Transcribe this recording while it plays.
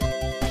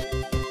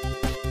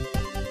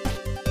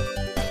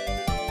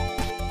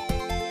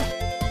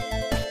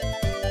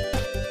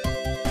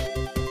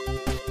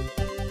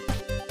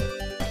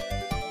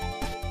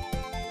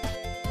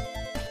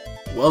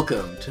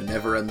Welcome to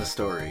Never End the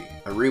Story,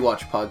 a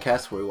rewatch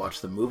podcast where we watch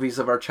the movies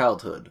of our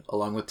childhood,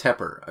 along with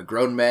Tepper, a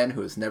grown man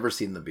who has never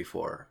seen them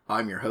before.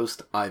 I'm your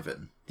host,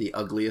 Ivan, the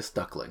ugliest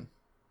duckling.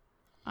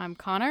 I'm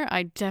Connor.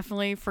 I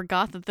definitely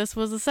forgot that this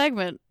was a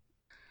segment.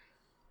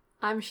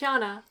 I'm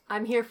Shauna.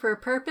 I'm here for a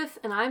purpose,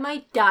 and I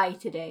might die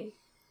today.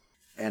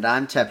 And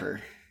I'm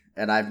Tepper,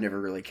 and I've never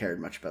really cared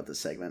much about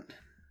this segment.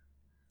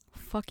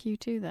 Fuck you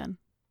too, then.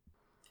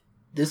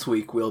 This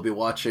week we'll be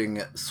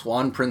watching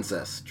Swan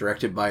Princess,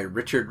 directed by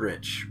Richard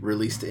Rich,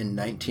 released in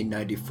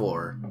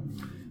 1994.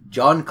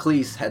 John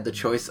Cleese had the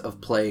choice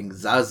of playing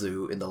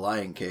Zazu in The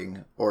Lion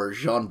King or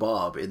Jean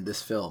Bob in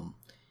this film.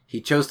 He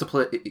chose to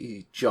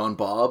play Jean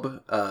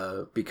Bob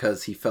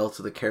because he felt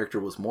the character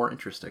was more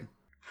interesting.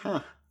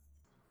 Huh.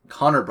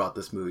 Connor brought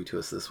this movie to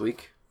us this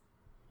week.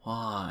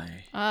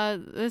 Why?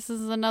 This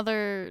is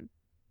another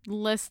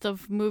list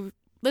of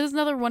This is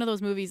another one of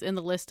those movies in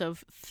the list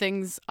of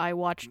things I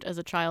watched as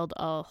a child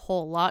a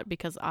whole lot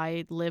because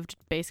I lived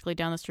basically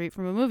down the street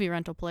from a movie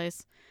rental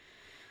place.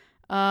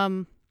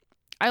 I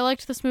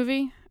liked this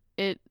movie.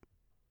 It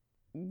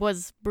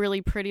was really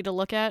pretty to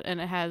look at,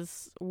 and it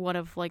has one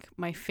of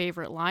my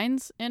favorite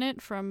lines in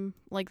it from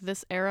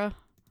this era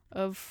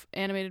of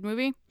animated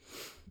movie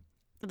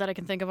that I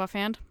can think of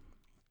offhand.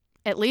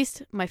 At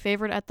least my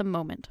favorite at the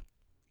moment.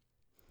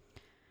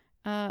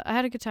 I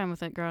had a good time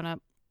with it growing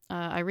up.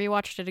 I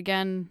rewatched it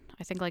again,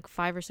 I think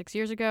 5 or 6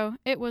 years ago.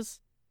 It was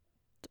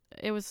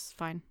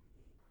fine.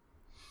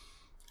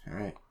 All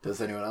right.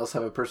 Does anyone else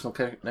have a personal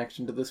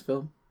connection to this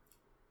film?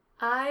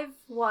 I've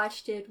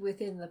watched it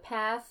within the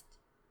past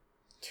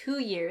 2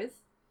 years.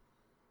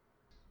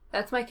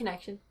 That's my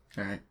connection.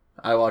 All right.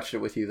 I watched it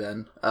with you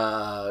then.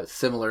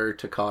 Similar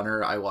to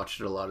Connor, I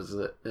watched it a lot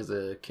as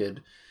a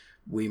kid.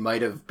 We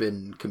might have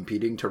been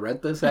competing to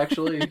rent this,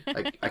 actually.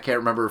 I can't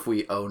remember if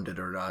we owned it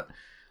or not.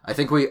 I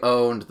think we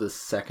owned the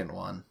second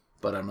one,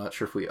 but I'm not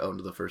sure if we owned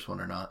the first one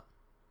or not.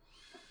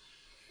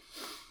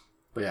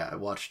 But yeah, I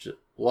watched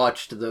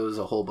those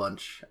a whole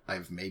bunch.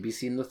 I've maybe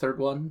seen the third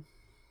one.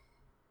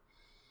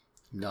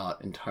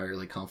 Not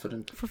entirely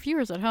confident. For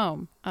viewers at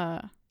home,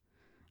 Ivan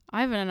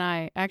and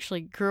I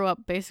actually grew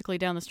up basically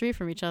down the street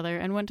from each other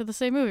and went to the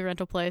same movie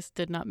rental place.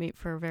 Did not meet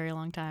for a very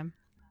long time.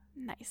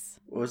 Nice.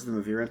 What was the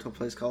movie rental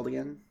place called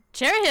again?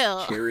 Cherry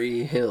Hill.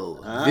 Cherry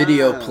Hill.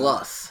 Video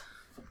Plus.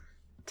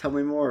 Tell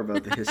me more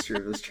about the history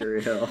of this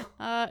Cherry Hill.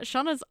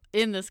 Shauna's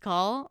in this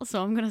call,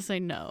 so I'm going to say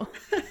no.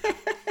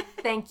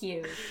 Thank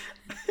you.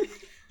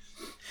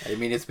 I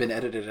mean, it's been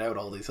edited out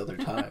all these other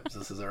times.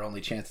 This is our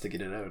only chance to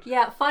get it out.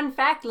 Yeah, fun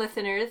fact,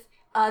 listeners.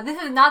 This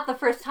is not the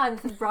first time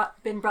this has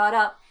been brought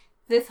up.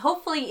 This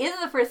hopefully is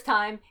the first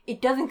time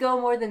it doesn't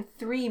go more than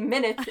 3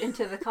 minutes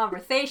into the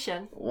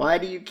conversation. Why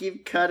do you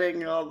keep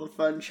cutting all the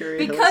fun Cherry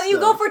Hill Because you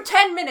go for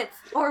 10 minutes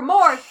or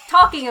more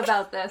talking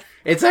about this.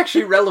 It's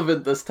actually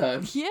relevant this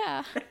time.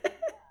 Yeah.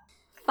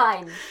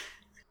 Fine.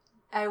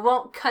 I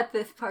won't cut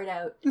this part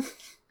out.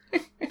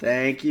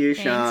 Thank you,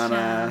 Thanks,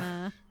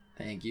 Shauna.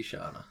 Thank you,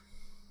 Shauna.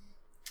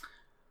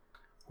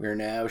 We're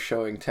now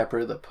showing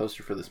Tepper the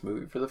poster for this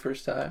movie for the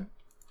first time.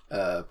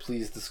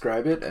 Please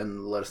describe it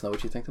and let us know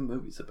what you think the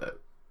movie's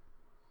about.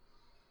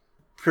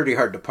 Pretty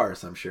hard to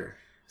parse, I'm sure.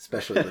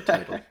 Especially the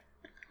title.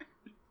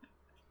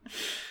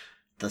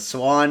 The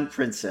Swan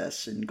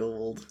Princess in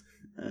gold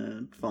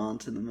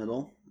font in the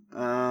middle.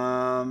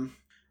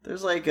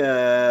 There's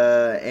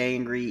a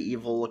angry,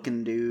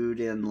 evil-looking dude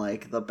in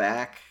the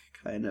back,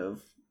 kind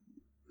of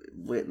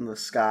lit in the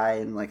sky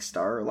and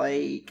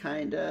starlight,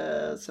 kind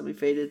of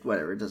semi-faded.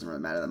 Whatever, it doesn't really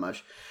matter that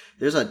much.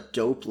 There's a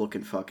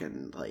dope-looking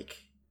fucking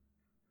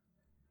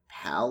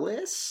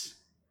palace,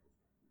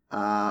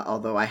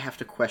 although I have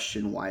to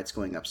question why it's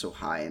going up so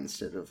high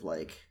instead of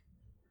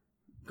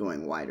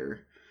going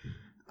wider.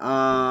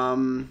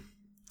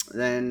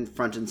 Then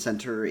front and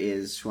center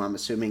is who I'm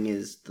assuming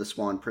is the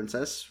Swan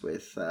Princess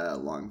with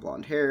long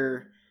blonde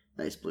hair,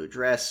 nice blue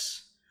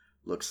dress,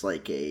 looks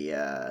like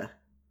a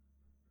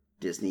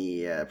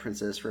Disney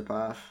princess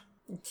ripoff.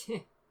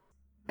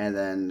 And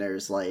then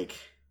there's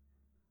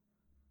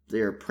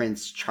their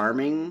Prince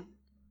Charming.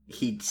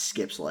 He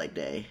skips leg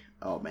day.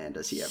 Oh man,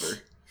 does he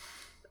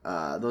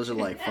ever. Those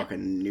are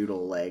fucking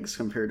noodle legs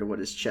compared to what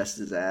his chest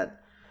is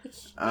at.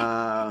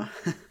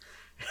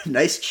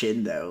 Nice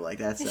chin though,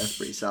 that's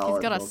pretty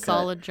solid. He's got a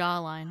solid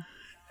jawline.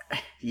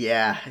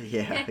 Yeah,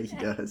 he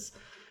does.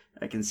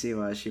 I can see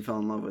why she fell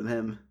in love with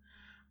him.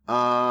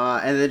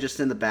 And then just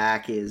in the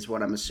back is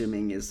what I'm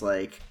assuming is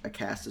a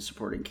cast of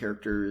supporting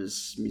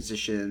characters,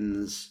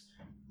 musicians,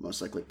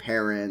 most likely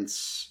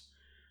parents,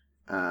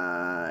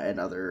 and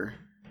other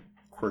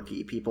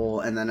quirky people.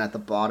 And then at the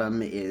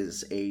bottom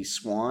is a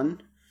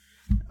swan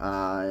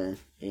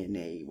in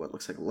a what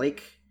looks like a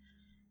lake,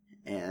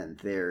 and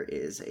there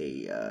is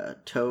a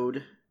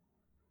toad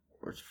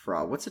or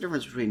frog. What's the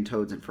difference between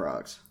toads and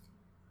frogs?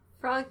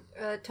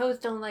 Toads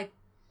don't like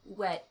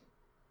wet.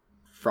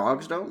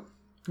 Frogs don't?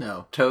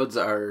 No, toads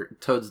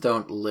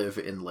don't live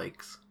in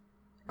lakes.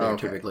 They're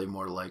typically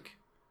more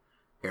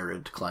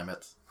arid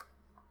climates.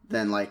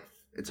 Then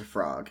it's a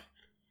frog.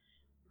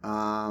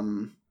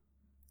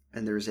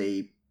 and there's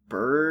a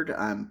bird.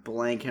 I'm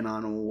blanking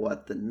on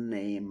what the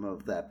name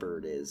of that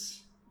bird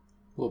is.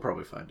 We'll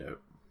probably find out.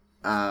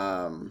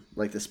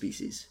 Like the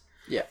species.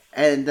 Yeah.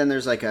 And then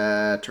there's like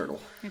a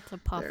turtle. It's a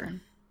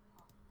puffin.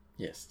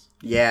 Yes.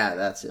 Yeah,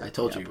 that's it. I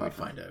told Yeah, you we'd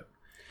puffin. find out.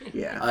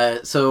 Yeah.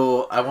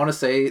 So I want to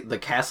say the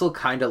castle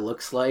kind of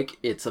looks like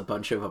it's a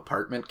bunch of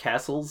apartment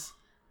castles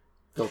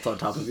built on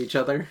top of each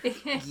other. Yeah.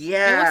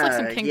 It looks like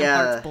some Kingdom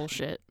Hearts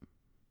bullshit.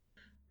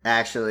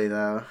 Actually,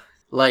 though.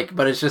 Like,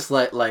 but it's just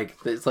like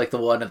it's like the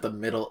one at the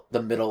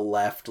middle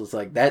left was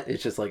like that.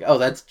 It's just like, oh,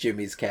 that's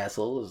Jimmy's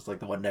castle. It's like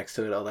the one next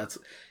to it. Oh,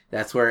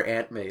 that's where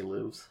Aunt May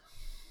lives.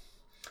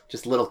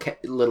 Just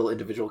little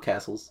individual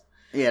castles.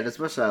 Yeah, as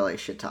much as I like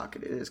shit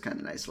talking, it is kind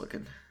of nice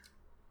looking.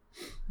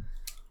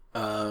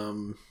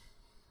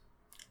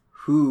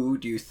 Who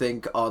do you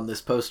think on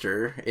this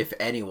poster, if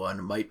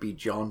anyone, might be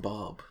John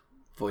Bob,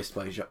 voiced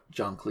by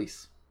John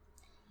Cleese?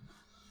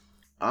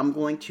 I'm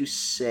going to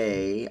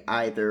say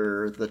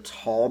either the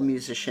tall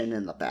musician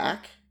in the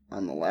back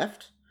on the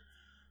left,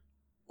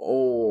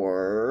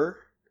 or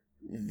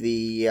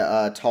the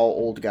tall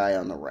old guy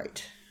on the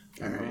right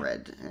in the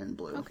red and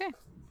blue. Okay.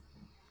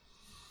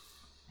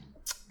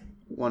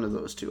 One of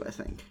those two, I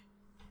think.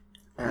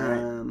 All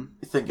right.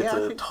 You think it's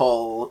yeah, a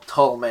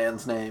tall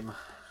man's name?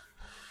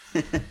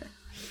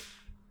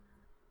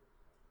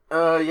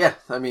 Yeah.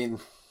 I mean,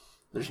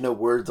 there's no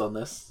words on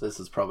this. This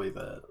is probably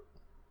the...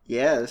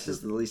 Yeah, this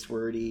is the least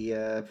wordy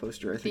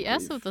poster, I think. The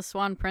S of the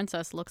Swan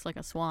Princess looks like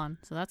a swan,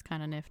 so that's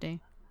kind of nifty.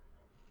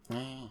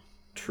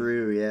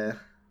 True, yeah.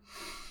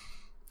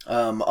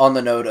 On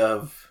the note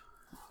of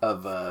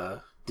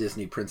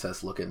Disney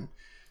princess looking,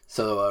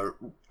 so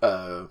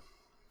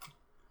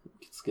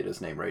let's get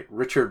his name right.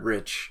 Richard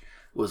Rich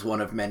was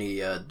one of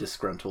many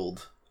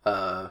disgruntled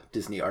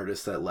Disney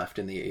artists that left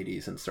in the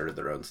 80s and started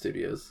their own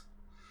studios.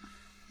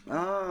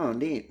 Oh,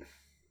 neat.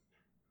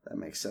 That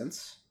makes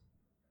sense.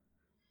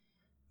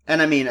 And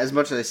I mean, as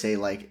much as I say,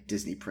 like,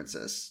 Disney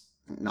princess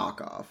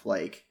knockoff,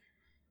 like,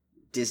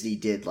 Disney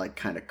did, like,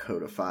 kind of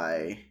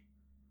codify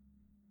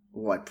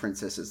what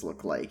princesses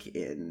look like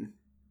in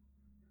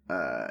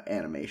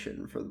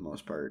animation for the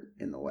most part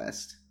in the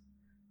West.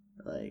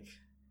 Like,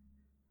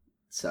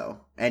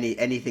 so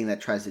anything that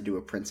tries to do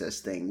a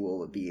princess thing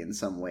will be in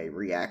some way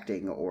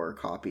reacting or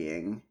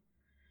copying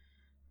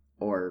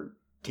or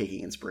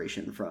taking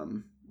inspiration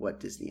from what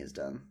Disney has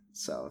done.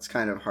 So it's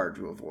kind of hard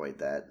to avoid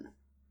that.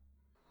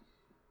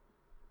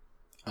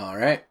 All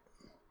right.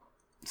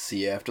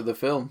 See you after the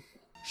film.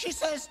 She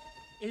says,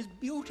 is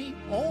beauty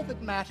all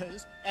that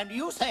matters? And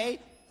you say,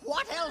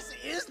 what else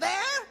is there?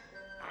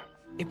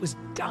 It was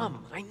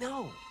dumb, I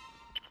know.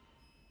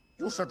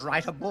 You should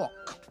write a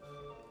book.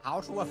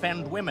 How to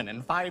offend women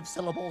in 5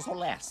 syllables or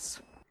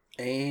less.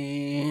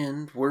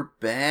 And we're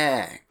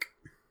back.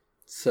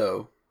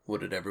 So, what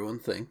did everyone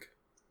think?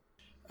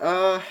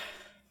 It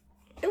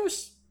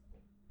was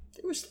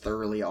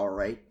thoroughly all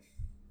right.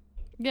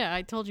 Yeah,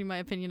 I told you my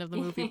opinion of the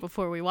movie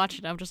before we watched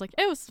it. I'm just like,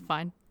 it was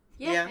fine.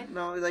 Yeah,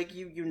 no, like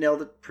you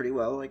nailed it pretty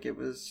well. Like it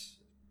was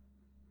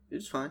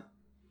fine.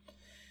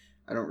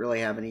 I don't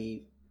really have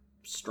any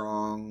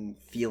strong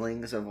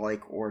feelings of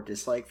like or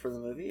dislike for the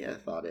movie. I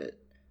thought it.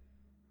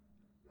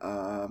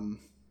 I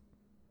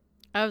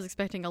was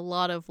expecting a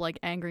lot of like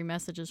angry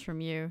messages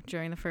from you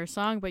during the first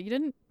song, but you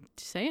didn't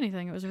say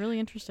anything. It was really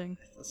interesting.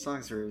 The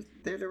songs were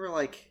they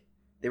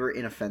were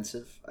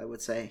inoffensive, I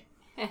would say.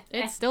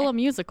 It's still a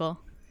musical.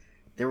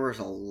 There was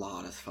a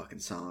lot of fucking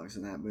songs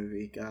in that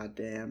movie. God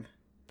damn.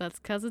 That's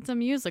because it's a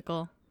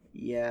musical.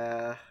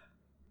 Yeah.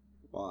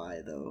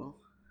 Why though?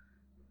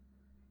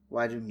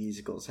 Why do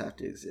musicals have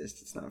to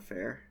exist? It's not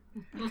fair.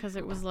 Because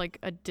it was like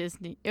a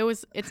Disney.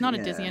 It's not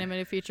a Disney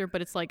animated feature,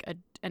 but it's like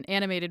an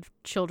animated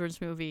children's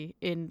movie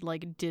in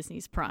like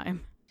Disney's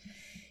prime.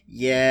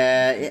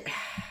 Yeah,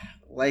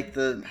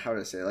 how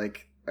to say,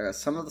 like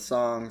some of the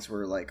songs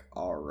were like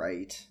all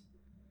right.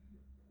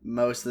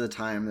 Most of the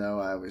time though,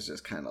 I was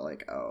just kind of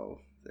like, oh,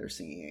 they're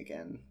singing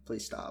again.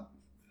 Please stop.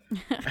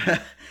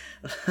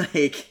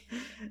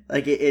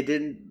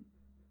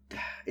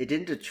 It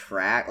didn't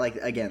detract, like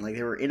again, like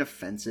they were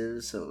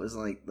inoffensive, so it was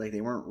like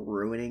they weren't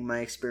ruining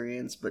my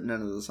experience, but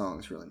none of the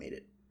songs really made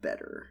it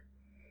better.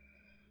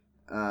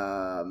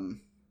 And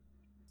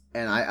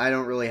I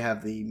don't really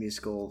have the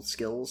musical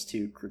skills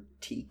to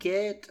critique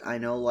it. I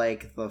know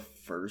like the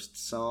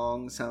first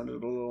song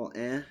sounded a little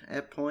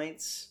at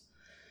points.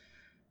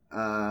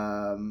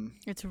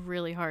 It's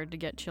really hard to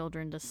get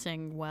children to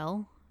sing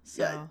well.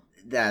 So Yeah,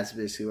 that's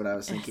basically what I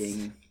was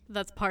thinking.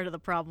 that's part of the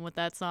problem with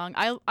that song.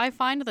 I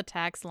find the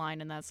tax line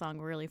in that song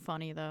really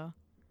funny though.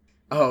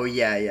 Oh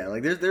yeah.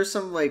 Like there's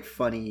some like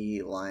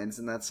funny lines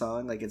in that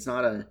song. Like it's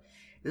not a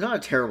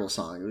terrible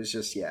song. It was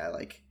just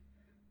like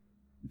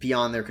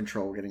beyond their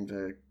control.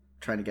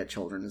 Trying to get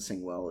children to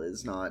sing well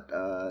is not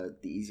the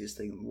easiest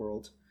thing in the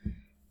world.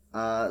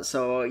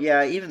 So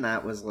yeah, even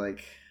that was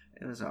like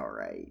it was all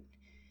right.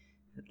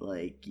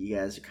 Like you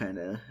guys are kind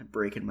of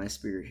breaking my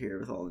spirit here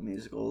with all the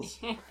musicals.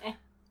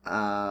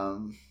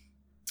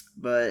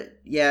 But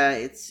yeah,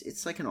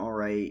 it's like an all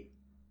right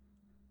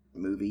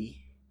movie.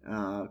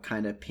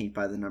 kind of paint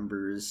by the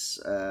numbers,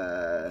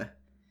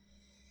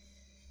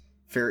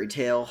 fairy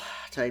tale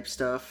type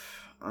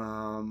stuff.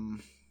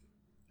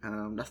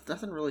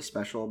 Nothing really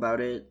special about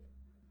it.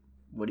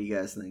 What do you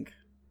guys think?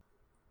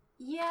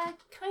 Yeah,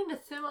 kind of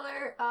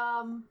similar.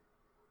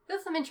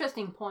 There's some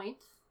interesting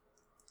points.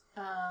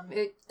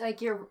 It,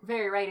 like, you're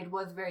very right, it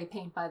was very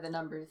paint by the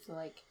numbers. So,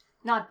 like,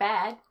 not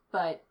bad,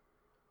 but,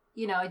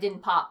 you know, it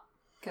didn't pop.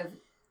 Because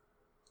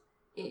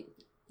it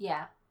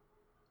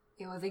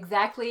was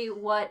exactly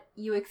what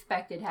you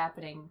expected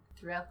happening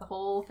throughout the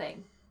whole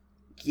thing.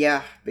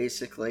 Yeah,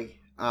 basically.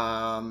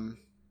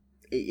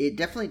 It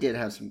definitely did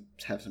have some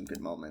good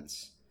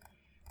moments.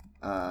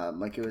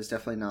 Like, it was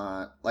definitely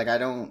not, like, I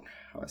don't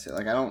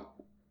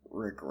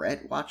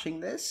regret watching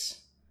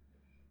this,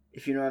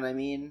 if you know what I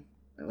mean.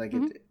 Like,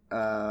 it,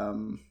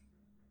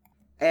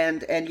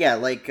 and yeah,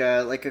 like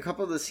a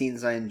couple of the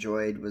scenes I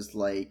enjoyed was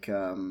like,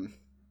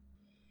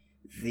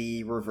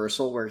 the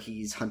reversal where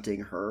he's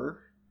hunting her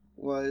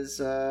was,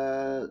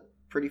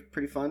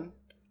 pretty fun.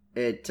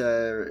 It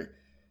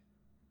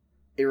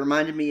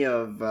reminded me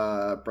of,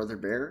 Brother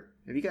Bear.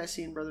 Have you guys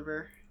seen Brother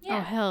Bear? Yeah.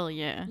 Oh, hell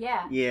yeah.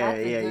 Yeah, Yeah,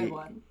 that's a yeah, good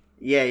one.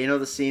 Yeah, you know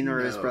the scene where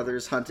his No.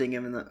 brother's hunting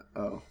him in the...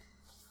 Oh.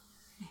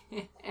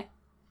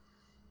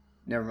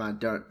 Never mind,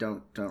 don't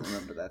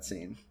remember that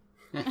scene.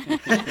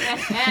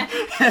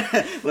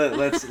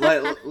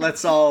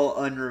 Let's all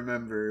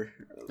unremember.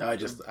 No, I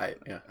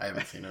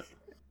haven't seen it.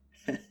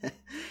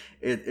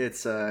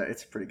 It's a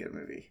pretty good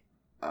movie.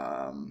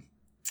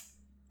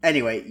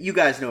 Anyway, you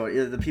guys know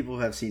it. The people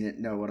who have seen it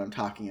know what I'm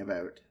talking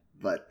about.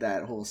 But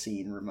that whole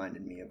scene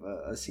reminded me of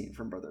a scene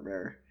from Brother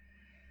Bear.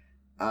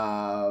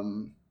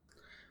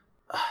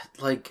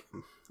 Like,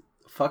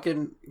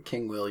 fucking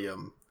King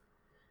William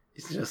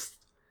is just...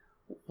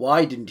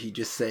 Why didn't he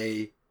just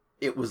say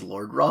it was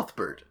Lord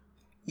Rothbard?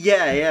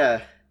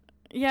 Yeah.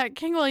 Yeah,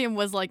 King William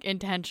was, like,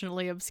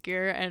 intentionally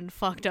obscure and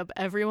fucked up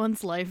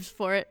everyone's lives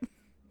for it.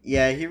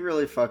 Yeah, he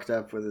really fucked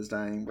up with his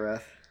dying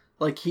breath.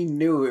 Like, he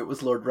knew it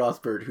was Lord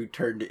Rothbard who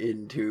turned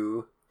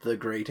into the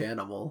great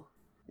animal.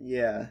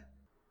 Yeah.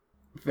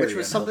 Very Which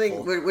was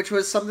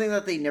unhelpful. something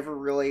that they never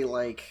really,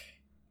 like,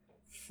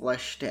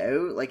 fleshed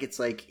out. Like, it's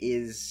like,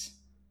 is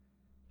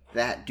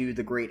that dude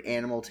the great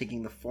animal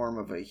taking the form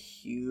of a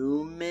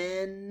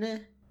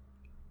human?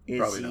 Is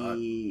Probably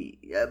he...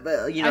 Yeah,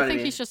 but you know I what think I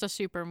mean? he's just a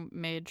super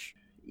mage.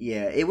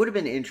 Yeah, it would have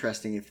been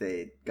interesting if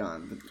they'd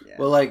gone... But yeah,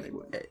 Well, like, they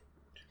wouldn't.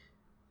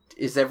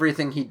 is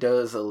everything he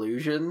does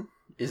illusion?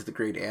 Is the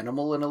great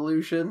animal an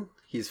illusion?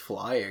 He's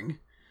flying.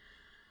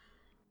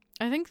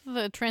 I think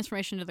the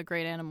transformation to the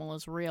great animal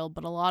is real,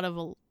 but a lot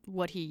of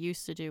what he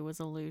used to do was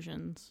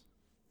illusions.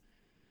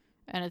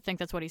 And I think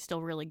that's what he's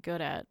still really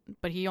good at.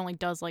 But he only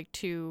does, like,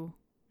 2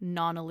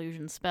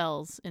 non-illusion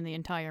spells in the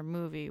entire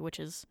movie, which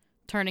is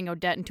turning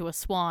Odette into a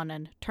swan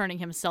and turning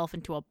himself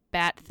into a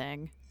bat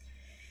thing.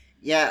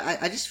 Yeah,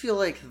 I just feel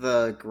like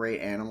the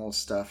great animal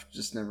stuff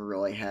just never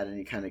really had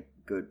any kind of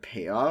good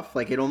payoff.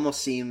 Like, it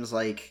almost seems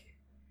like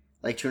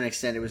to an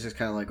extent, it was just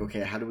kind of like,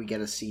 okay, how do we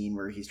get a scene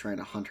where he's trying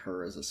to hunt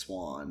her as a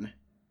swan?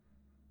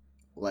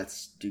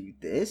 Let's do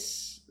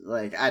this?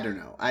 Like, I don't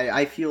know.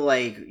 I feel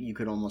like you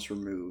could almost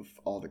remove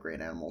all the great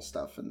animal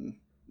stuff and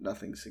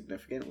nothing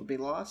significant would be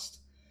lost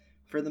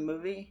for the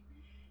movie.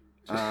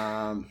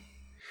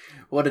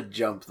 What a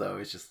jump, though.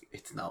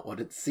 It's not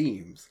what it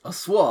seems. A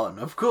swan,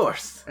 of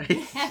course.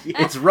 Yeah.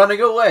 It's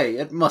running away.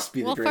 It must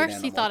be the Well, great first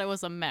animal. he thought it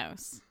was a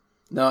mouse.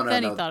 No.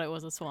 Then he thought it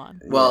was a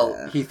swan. Well,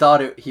 Yeah. he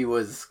thought he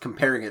was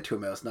comparing it to a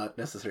mouse, not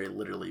necessarily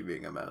literally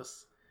being a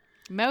mouse.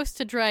 Mouse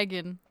to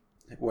dragon.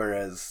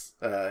 Whereas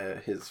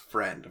his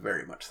friend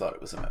very much thought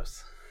it was a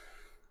mouse.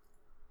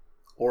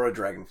 Or a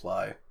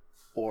dragonfly.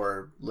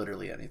 Or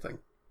literally anything.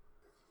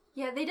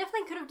 Yeah, they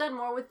definitely could have done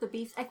more with the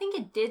beast. I think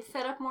it did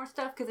set up more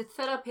stuff, because it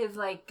set up his,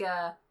 like,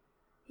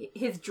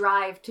 his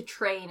drive to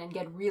train and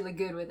get really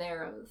good with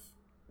arrows.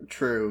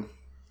 True.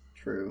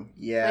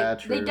 Yeah, like,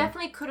 true. They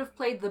definitely could have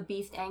played the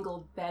beast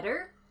angle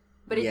better,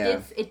 but Yeah.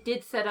 it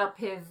did set up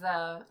his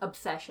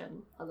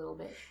obsession a little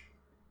bit.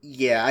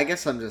 Yeah, I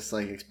guess I'm just,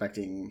 like,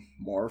 expecting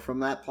more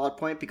from that plot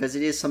point, because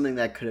it is something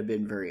that could have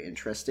been very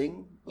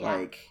interesting. Yeah.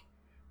 Like,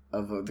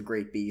 of the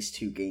great beast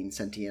who gained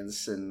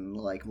sentience and,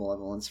 like,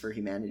 malevolence for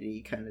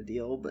humanity kind of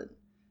deal, but,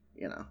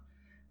 you know.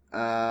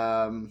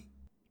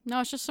 No,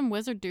 it's just some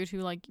wizard dude who,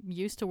 like,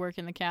 used to work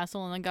in the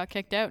castle and then got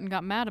kicked out and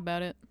got mad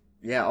about it.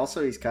 Yeah,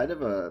 also, he's kind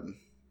of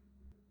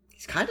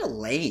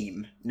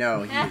lame.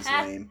 No, he is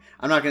lame.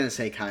 I'm not gonna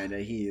say kinda,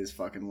 he is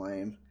fucking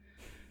lame.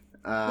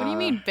 What do you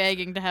mean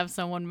begging to have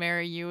someone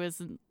marry you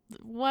isn't...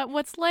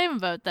 What's lame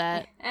about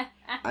that?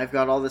 I've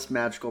got all this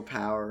magical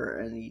power,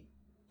 and he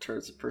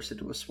turns a person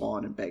into a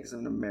swan and begs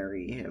them to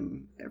marry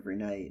him every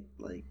night.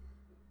 Like,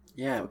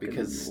 Yeah, fucking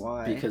because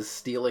why?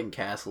 stealing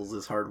castles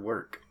is hard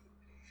work.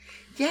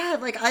 yeah,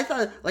 I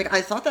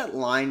thought that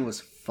line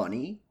was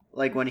funny.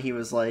 Like, when he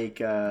was like,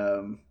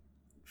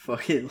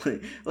 fucking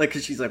like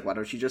because she's like, why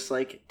don't you just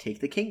like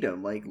take the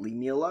kingdom, like leave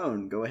me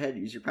alone, go ahead,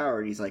 use your power.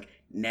 And he's like,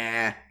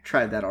 nah,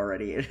 tried that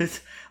already. And it's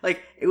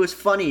like, it was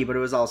funny, but it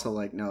was also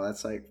like, no,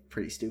 that's like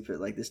pretty stupid.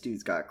 Like, this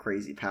dude's got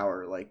crazy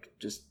power. Like,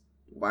 just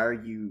why are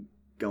you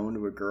going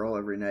to a girl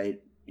every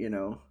night, you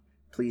know,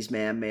 please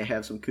ma'am, may I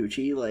have some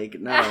coochie? Like,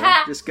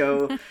 no, just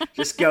go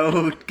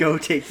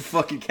take the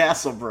fucking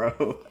castle,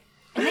 bro.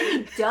 And then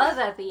he does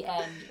at the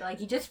end. Like,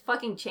 he just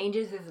fucking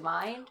changes his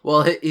mind.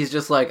 Well, he's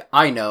just like,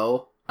 I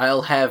know.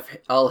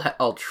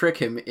 I'll trick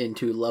him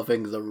into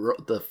loving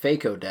the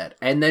fake Odette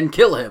and then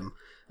kill him.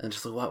 And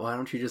just like, why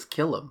don't you just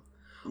kill him?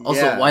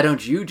 Also, Yeah. why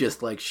don't you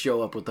just like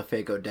show up with the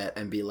fake Odette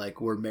and be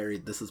like, we're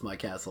married, this is my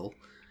castle.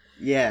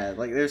 Yeah,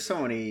 like there's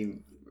so many.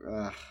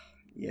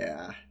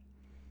 Yeah.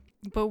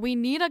 But we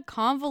need a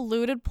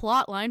convoluted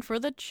plotline for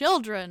the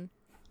children.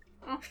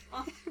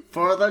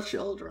 For the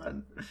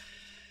children.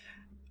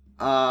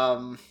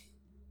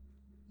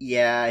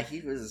 Yeah,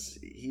 he was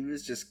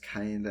just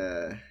kind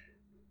of.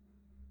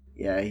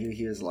 Yeah,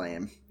 he was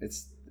lame.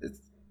 It's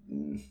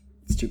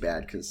too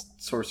bad because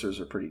sorcerers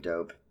are pretty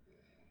dope.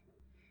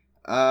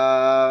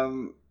 A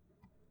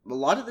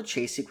lot of the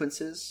chase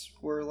sequences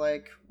were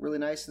like really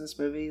nice in this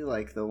movie.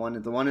 Like the one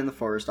in the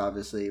forest,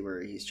 obviously,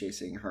 where he's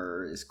chasing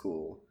her is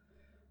cool.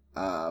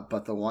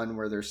 But the one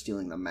where they're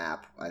stealing the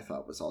map, I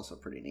thought was also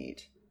pretty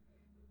neat.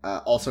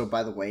 Also,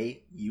 by the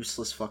way,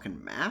 useless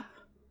fucking map.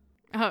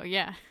 Oh,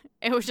 yeah.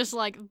 It was just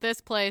like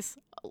this place,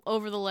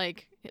 over the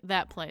lake,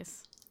 that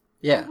place.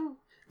 Yeah.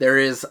 There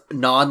is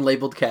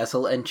non-labeled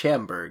castle and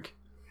Chamberg.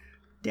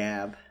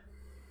 Dab.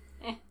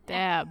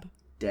 Dab.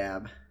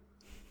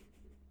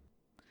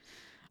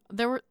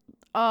 There were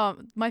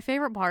my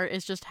favorite part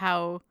is just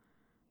how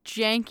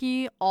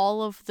janky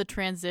all of the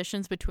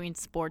transitions between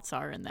sports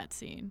are in that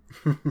scene.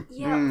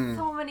 Yeah,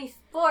 so many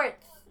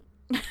sports.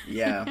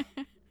 Yeah.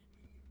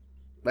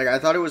 Like, I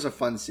thought it was a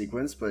fun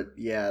sequence, but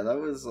yeah, that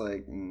was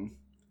like...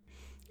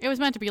 It was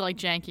meant to be like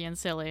janky and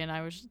silly, and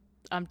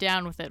I'm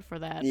down with it for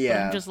that. Yeah.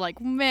 But I'm just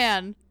like,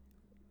 man,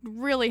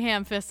 really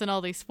ham-fisting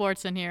all these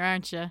sports in here,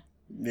 aren't you?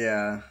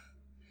 Yeah.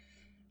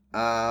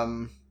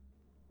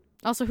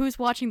 Also, who's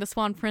watching The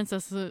Swan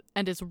Princess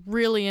and is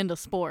really into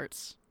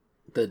sports?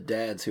 The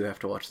dads who have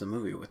to watch the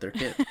movie with their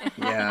kid.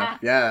 Yeah,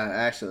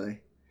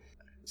 actually.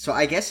 So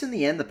I guess in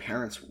the end, the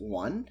parents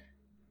won.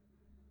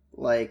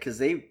 Like, because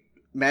they...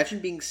 Imagine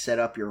being set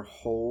up your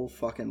whole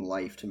fucking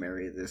life to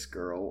marry this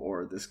girl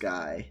or this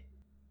guy.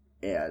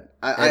 And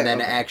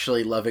then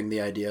actually loving the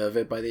idea of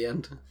it by the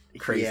end.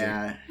 Crazy.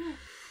 Yeah.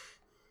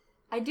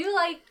 I do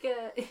like...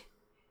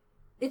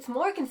 it's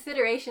more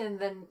consideration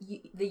than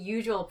the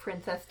usual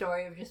princess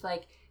story of just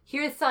like,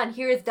 here's son,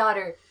 here's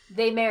daughter,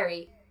 they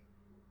marry.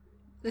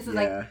 This is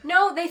like,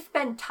 no, they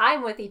spend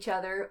time with each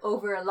other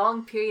over a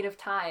long period of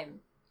time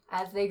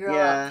as they grow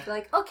up. So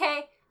like,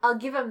 okay, I'll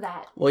give them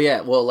that. Well,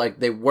 yeah, like,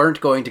 they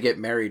weren't going to get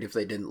married if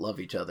they didn't love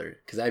each other,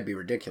 because that'd be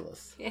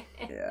ridiculous.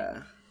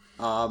 Yeah.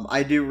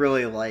 I do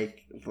really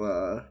like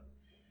the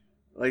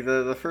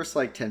first,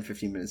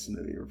 10-15 minutes of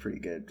the movie were pretty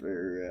good,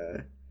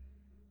 where,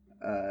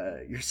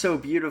 you're so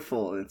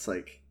beautiful, and it's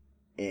like,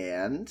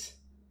 and?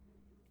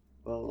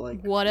 Well,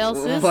 like... What else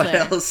is there? What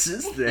else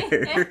is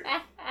there?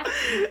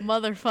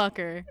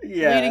 Motherfucker.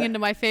 Yeah. Leading into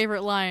my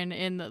favorite line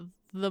in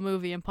the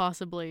movie, and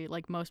possibly,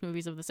 like most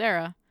movies of this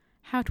era,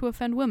 how to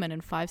offend women in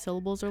 5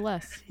 syllables or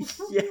less.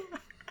 Yeah.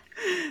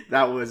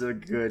 That was a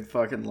good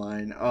fucking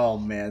line. Oh,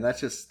 man, that's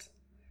just...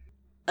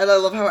 And I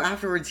love how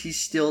afterwards he's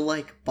still,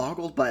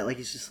 boggled by it. Like,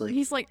 he's just like...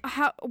 He's like,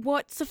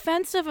 what's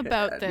offensive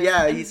about this?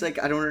 Yeah, he's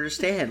like, I don't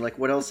understand. Like,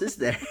 what else is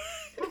there?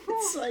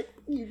 It's like...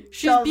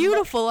 She's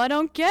beautiful. I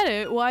don't get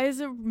it. Why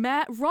is it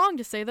wrong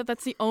to say that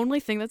that's the only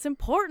thing that's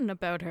important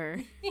about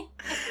her?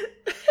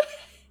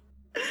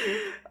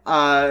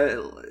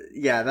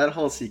 Yeah, that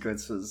whole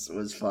sequence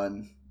was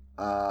fun.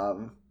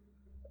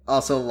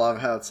 Also love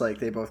how it's like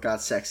they both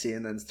got sexy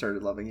and then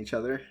started loving each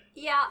other.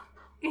 Yeah.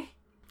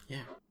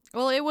 Yeah.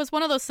 Well, it was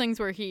one of those things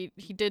where he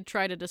did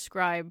try to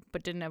describe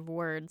but didn't have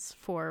words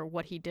for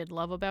what he did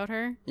love about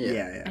her.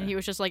 Yeah. And he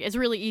was just like, it's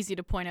really easy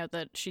to point out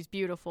that she's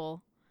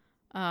beautiful,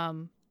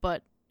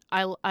 but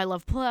I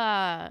love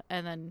blah,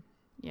 and then,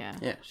 yeah.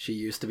 Yeah, she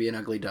used to be an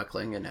ugly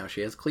duckling, and now she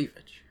has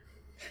cleavage.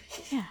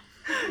 Yeah.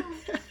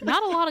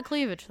 Not a lot of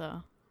cleavage,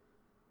 though.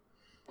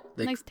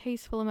 Nice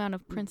tasteful amount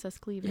of princess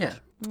cleavage. Yeah.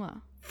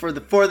 Mwah. For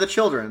the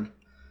children.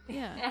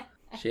 Yeah.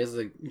 She has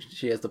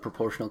the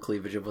proportional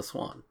cleavage of a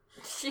swan.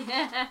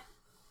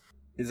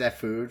 Is that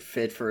food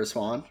fit for a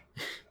swan?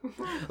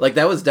 Like,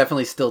 that was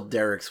definitely still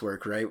Derek's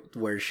work, right?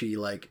 Where she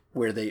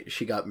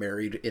got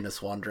married in a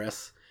swan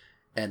dress,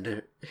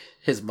 and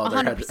his mother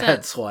 100%.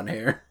 had swan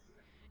hair.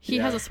 He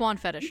has a swan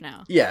fetish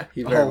now. Yeah,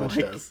 he very much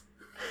my- does.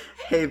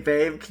 Hey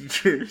babe, can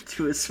you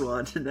do a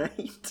swan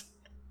tonight?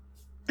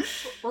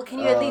 Well, can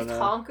you at least no.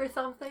 honk or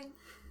something?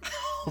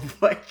 Oh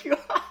my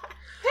god.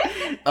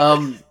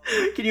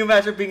 Can you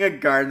imagine being a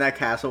guard in that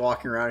castle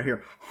walking around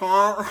here?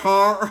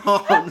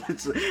 And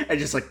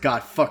just like,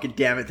 God fucking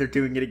damn it, they're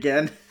doing it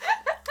again.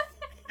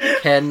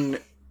 Can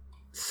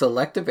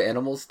selective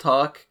animals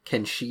talk?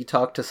 Can she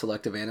talk to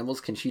selective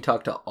animals? Can she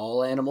talk to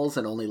all animals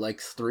and only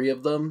likes 3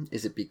 of them?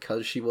 Is it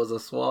because she was a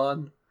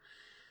swan?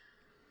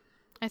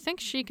 I think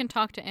she can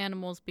talk to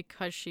animals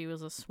because she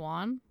was a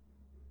swan.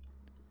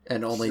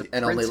 And She's a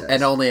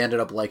princess. only ended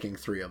up liking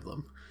 3 of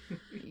them.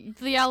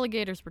 The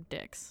alligators were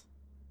dicks.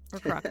 Or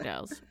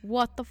crocodiles.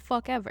 What the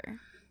fuck ever.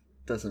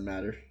 Doesn't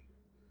matter.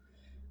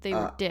 They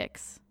were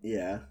dicks.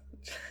 Yeah.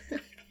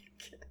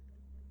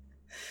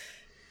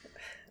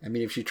 I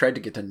mean, if she tried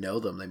to get to know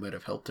them, they might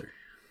have helped her.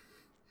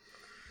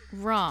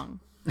 Wrong.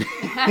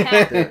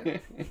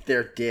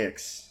 They're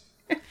dicks.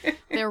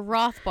 They're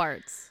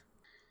Rothbarts.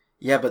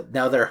 Yeah, but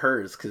now they're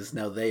hers, because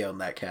now they own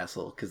that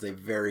castle, because they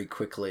very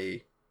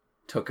quickly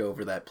took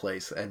over that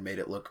place and made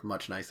it look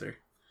much nicer.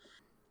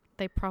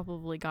 They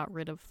probably got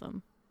rid of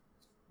them.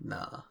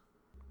 Nah.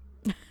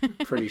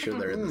 Pretty sure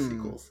they're in the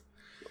sequels.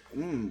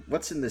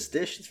 What's in this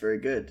dish? It's very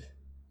good.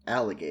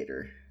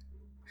 Alligator.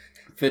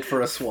 Fit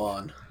for a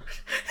swan.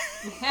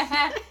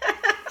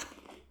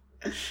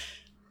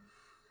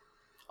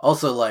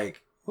 Also,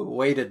 like,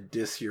 way to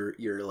diss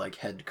your like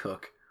head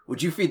cook.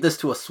 Would you feed this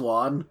to a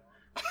swan?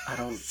 I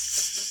don't.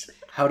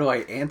 How do I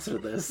answer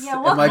this? Yeah,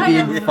 what Am I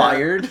kind being of-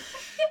 fired?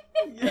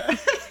 Yeah.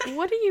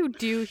 What do you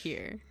do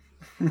here?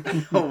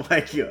 Oh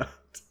my god.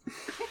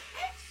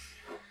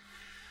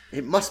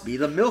 It must be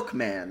the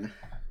milkman.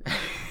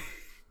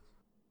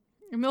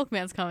 Your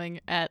milkman's coming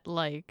at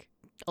like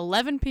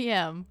 11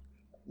 p.m.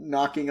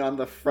 Knocking on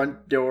the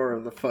front door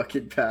of the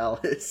fucking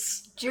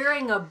palace.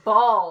 During a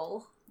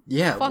ball.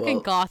 Yeah. Fucking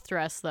well, goth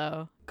dress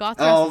though. Goth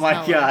dress. Oh is my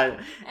hella. god.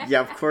 Yeah,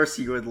 of course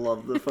you would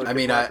love the fucking I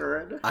mean,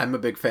 walk-around. I'm a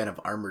big fan of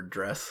armored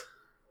dress.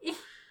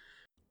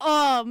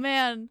 Oh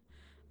man,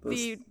 Those-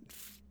 the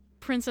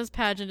princess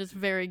pageant is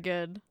very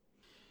good.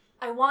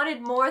 I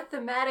wanted more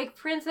thematic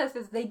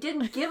princesses. They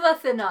didn't give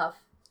us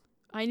enough.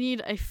 I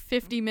need a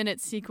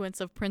 50-minute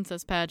sequence of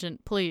princess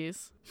pageant,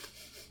 please.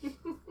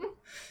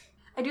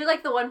 I do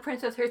like the one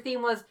princess. Her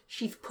theme was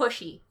she's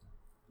pushy.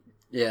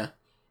 Yeah.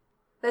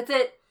 That's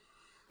it.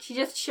 She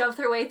just shoves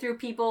her way through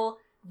people,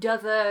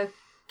 does a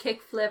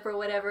kickflip or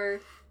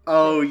whatever.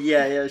 Oh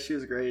yeah, she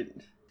was great.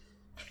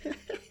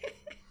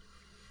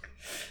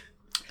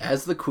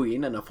 As the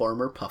queen and a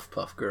former Puff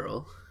Puff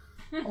girl,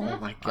 Oh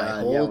my I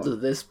god.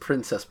 hold this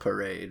princess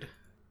parade.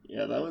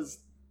 Yeah, that was.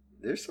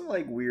 There's some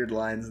like weird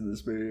lines in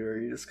this movie where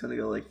you just kind of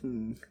go like,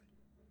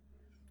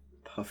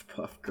 Puff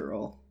Puff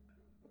girl.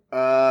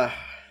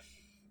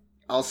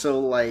 Also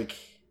like,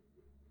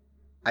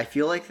 I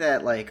feel like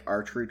that like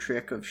archery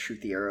trick of shoot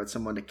the arrow at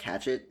someone to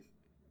catch it,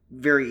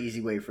 very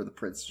easy way for the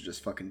prince to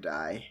just fucking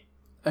die.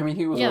 I mean,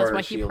 he was Yeah, that's wearing why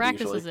a he shield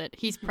practices usually. it.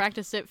 He's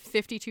practiced it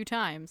 52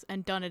 times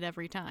and done it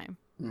every time.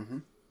 Mm-hmm.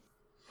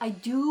 I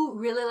do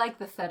really like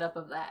the setup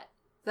of that.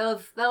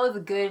 That was a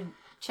good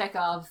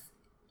Chekhov's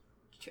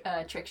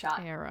trick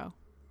shot. Arrow.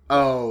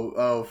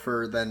 Oh,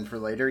 for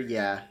later?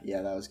 Yeah,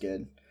 that was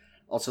good.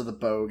 Also the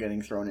bow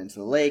getting thrown into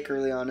the lake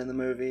early on in the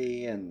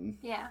movie, and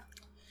Yeah.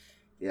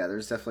 yeah,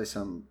 there's definitely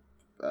some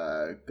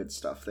good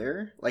stuff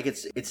there. Like,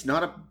 it's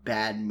not a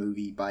bad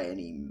movie by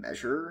any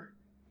measure,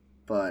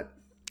 but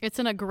It's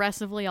an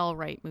aggressively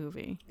alright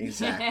movie.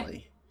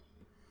 exactly.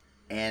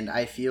 And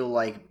I feel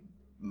like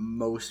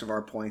most of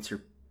our points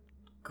are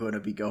going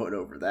to be going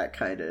over that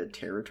kind of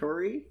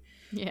territory.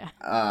 Yeah.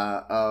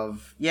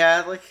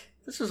 Like,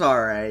 this was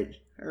alright.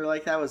 Or,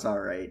 like, that was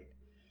alright.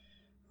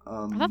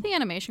 I thought the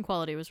animation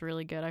quality was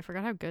really good. I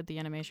forgot how good the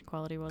animation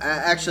quality was.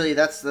 Actually,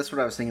 that's what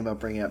I was thinking about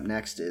bringing up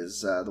next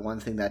is the one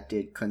thing that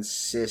did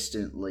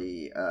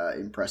consistently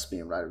impress me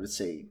and I would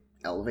say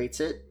elevates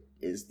it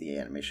is the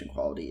animation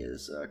quality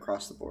is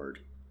across the board.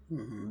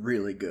 Mm-hmm.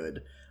 Really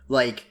good.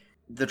 Like,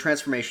 the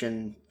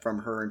transformation from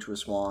her into a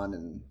swan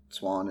and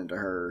swan into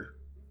her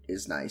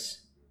is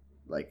nice.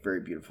 Like,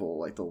 very beautiful.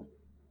 Like, the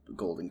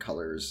golden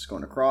colors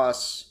going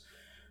across.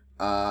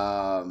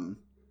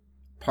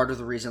 Part of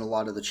the reason a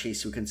lot of the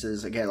chase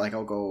sequences, again, like,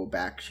 I'll go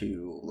back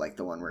to, like,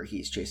 the one where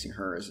he's chasing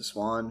her as a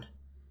swan.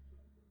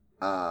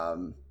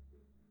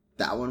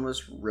 That one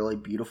was really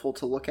beautiful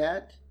to look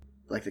at.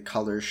 Like, the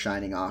colors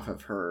shining off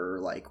of her,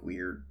 like,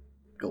 weird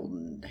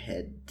golden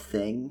head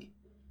thing.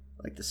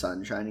 Like, the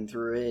sun shining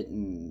through it,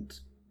 and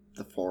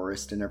the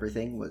forest and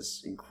everything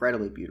was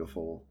incredibly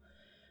beautiful.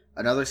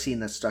 Another scene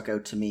that stuck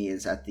out to me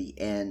is at the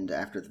end,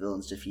 after the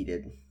villain's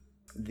defeated,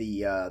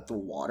 the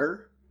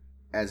water,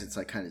 as it's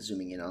like kind of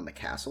zooming in on the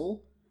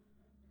castle.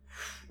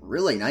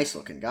 Really nice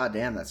looking. God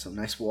damn, that's some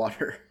nice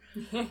water.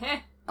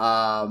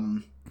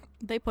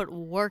 They put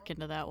work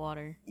into that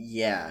water.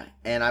 Yeah,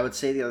 and I would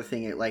say the other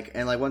thing, like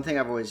one thing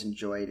I've always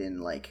enjoyed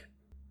in like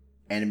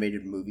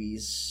animated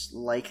movies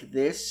like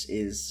this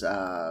is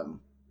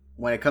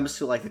when it comes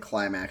to like the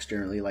climax,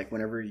 generally, like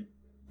whenever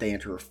they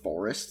enter a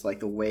forest, like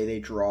the way they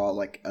draw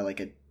like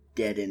a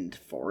dead end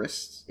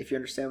forest, if you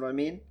understand what I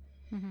mean.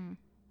 Mm-hmm.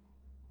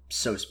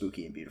 So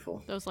spooky and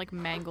beautiful. Those like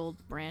mangled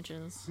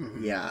branches.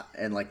 Yeah,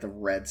 and like the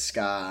red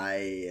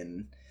sky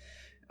and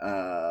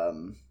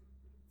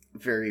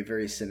very,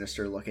 very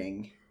sinister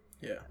looking.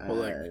 Yeah,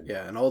 well,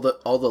 and all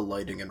the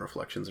lighting and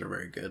reflections are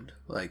very good.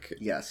 Like,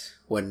 Yes.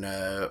 when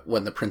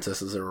the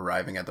princesses are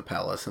arriving at the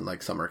palace and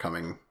like some are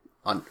coming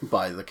on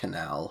by the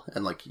canal,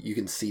 and like you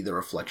can see the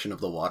reflection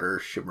of the water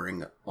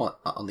shimmering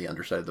on the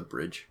underside of the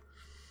bridge.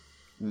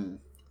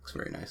 Looks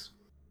very nice.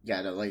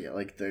 Yeah, no,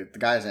 like the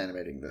guys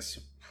animating this,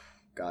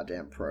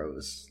 goddamn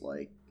pros.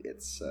 Like,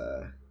 it's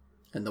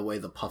And the way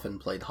the puffin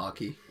played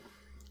hockey,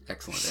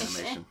 excellent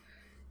animation.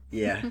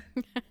 yeah.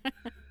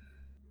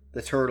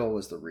 The turtle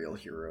was the real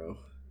hero.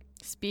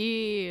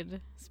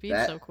 Speed's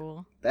so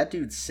cool. That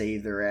dude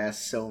saved their ass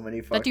so many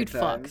fucking dude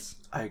times.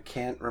 I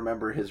can't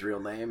remember his real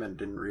name and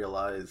didn't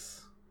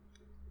realize.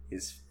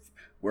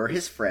 We're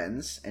his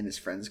friends, and his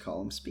friends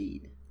call him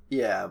Speed.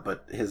 Yeah,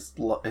 but his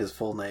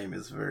full name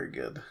is very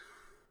good.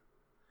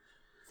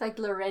 It's like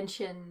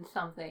Laurentian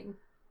something.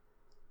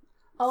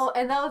 Oh,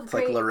 and that was It's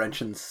great. like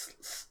Laurentian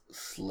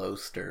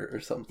Slowster or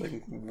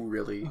something.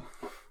 Really.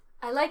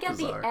 I like at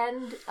bizarre. the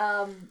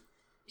end,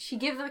 she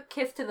gives a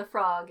kiss to the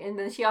frog, and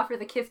then she offers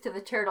a kiss to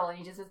the turtle, and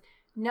he just says,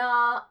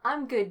 "Nah,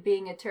 I'm good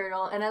being a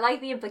turtle." And I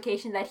like the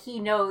implication that he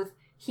knows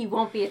he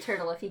won't be a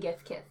turtle if he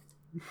gets kissed.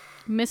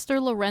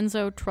 Mr.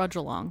 Lorenzo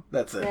Trudgealong.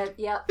 That's it.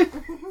 Yep.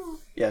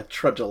 Yeah,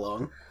 trudge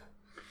along.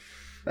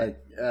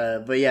 But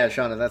yeah,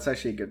 Shauna, that's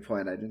actually a good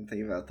point. I didn't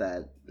think about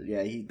that.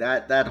 Yeah,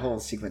 that whole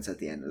sequence at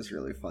the end was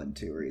really fun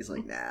too, where he's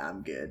like, "Nah,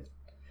 I'm good.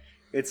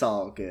 It's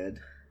all good."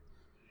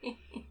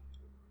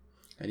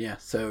 And yeah,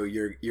 so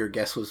your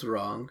guess was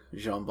wrong.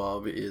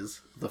 Jean-Bob is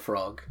the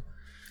frog.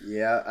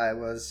 Yeah, I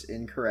was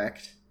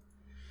incorrect.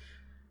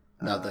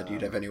 Not that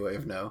you'd have any way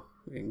of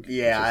knowing.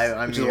 Yeah, which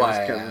I is mean, why I I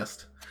was kinda-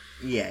 asked.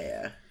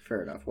 Yeah,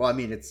 fair enough. Well, I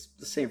mean, it's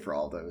the same for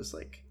all those.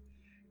 Like,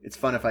 it's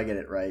fun if I get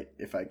it right.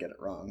 If I get it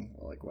wrong,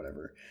 like,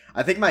 whatever.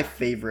 I think my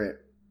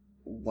favorite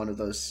one of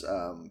those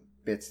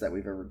bits that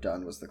we've ever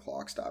done was the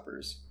clock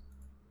stoppers.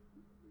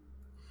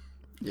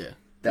 Yeah.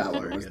 That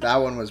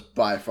one was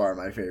by far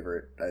my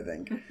favorite, I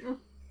think.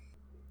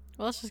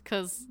 Well, that's just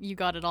because you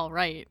got it all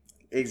right.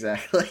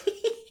 Exactly.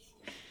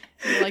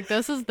 You're like,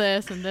 this is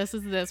this, and this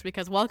is this,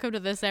 because welcome to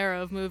this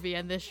era of movie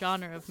and this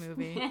genre of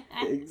movie.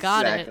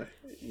 Got it.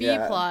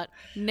 Yeah. B-plot.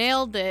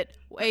 Nailed it.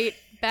 Wait,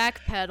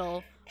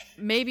 backpedal.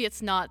 Maybe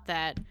it's not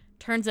that.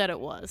 Turns out it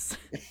was.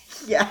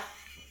 Yeah.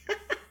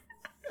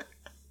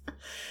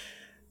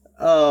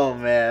 Oh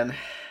man.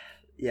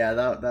 Yeah,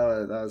 that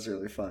was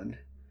really fun.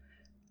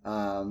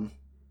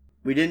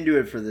 We didn't do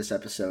it for this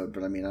episode,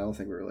 but I mean, I don't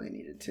think we really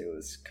needed to.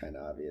 It's kind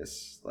of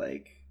obvious.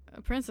 Like,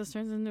 A princess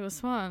turns into a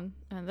swan,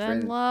 and then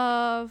Friend-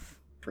 love.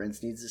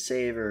 Prince needs to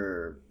save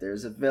her.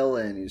 There's a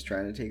villain who's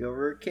trying to take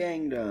over a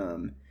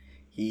kingdom.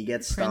 He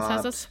gets Prince stopped.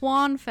 has a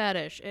swan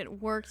fetish.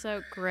 It works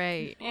out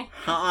great.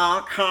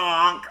 Honk,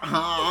 honk,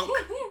 honk.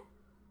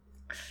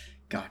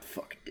 God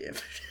fucking damn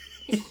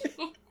it.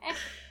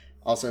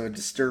 Also, a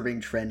disturbing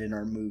trend in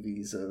our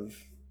movies of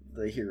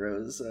the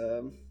heroes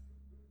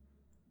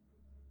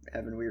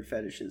having weird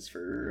fetishes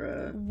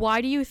for... Why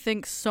do you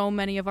think so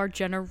many of our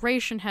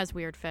generation has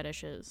weird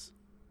fetishes?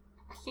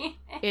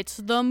 It's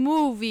the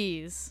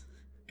movies.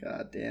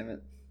 God damn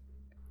it.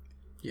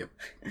 Yep.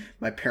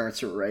 My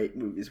parents were right.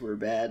 Movies were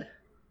bad.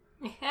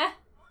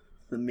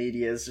 The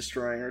media is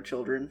destroying our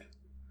children.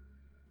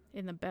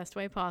 In the best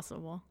way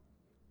possible.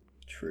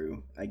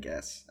 True, I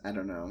guess. I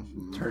don't know.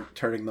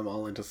 Turning them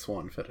all into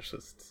swan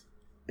fetishists.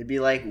 It'd be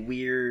like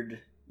weird...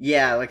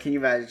 Yeah, like, can you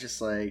imagine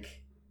just like...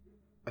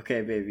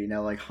 Okay, baby,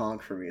 now like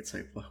honk for me. It's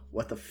like,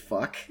 what the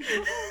fuck?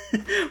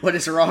 What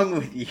is wrong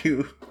with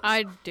you?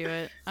 I'd do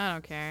it. I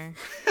don't care.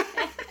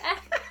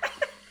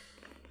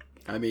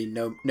 I mean,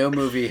 no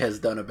movie has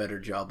done a better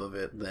job of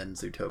it than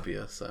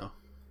Zootopia, so...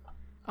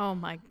 Oh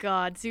my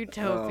god,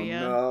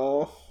 Zootopia.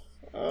 Oh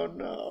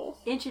no.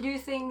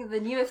 Introducing the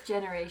newest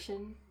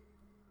generation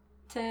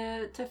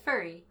to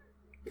furry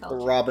The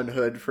culture. Robin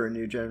Hood for a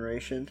new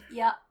generation.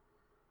 Yeah.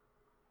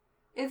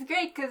 It's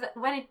great because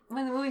when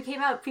the movie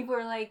came out, people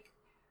were like,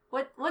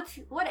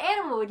 "What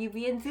animal would you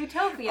be in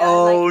Zootopia?"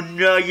 Oh Like,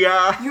 no,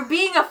 yeah. you're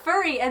being a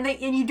furry, and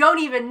you don't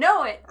even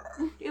know it.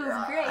 It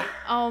was great.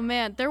 Oh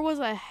man, there was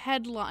a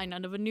headline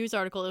out of a news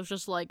article. It was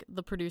just like,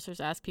 the producers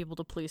asked people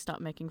to please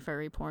stop making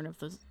furry porn of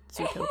the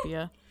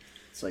Zootopia.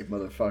 It's like,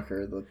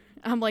 motherfucker.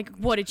 I'm like,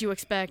 what did you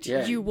expect?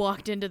 Yeah. You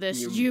walked into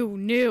this, you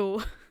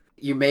knew.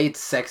 You made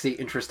sexy,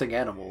 interesting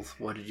animals.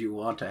 What did you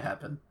want to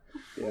happen?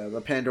 Yeah,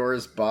 the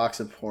Pandora's box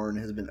of porn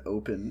has been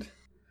opened.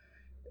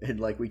 And,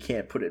 like, we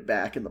can't put it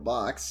back in the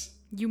box.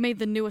 You made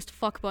the newest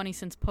fuck bunny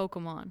since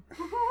Pokemon.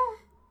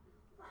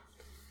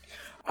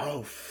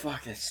 Oh,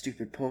 fuck, that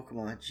stupid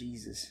Pokemon.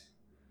 Jesus.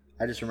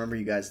 I just remember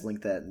you guys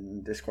linked that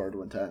in Discord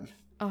one time.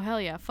 Oh hell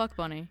yeah, fuck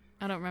bunny.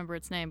 I don't remember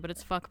its name, but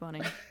it's fuck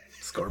bunny.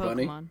 Score The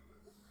Bunny? Pokemon.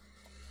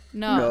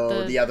 No,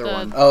 No, the other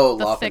one. Oh,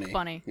 the Lopunny. thick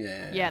bunny.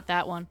 Yeah. Yeah,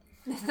 that one.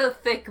 The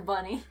thick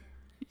bunny.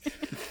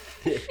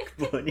 Thick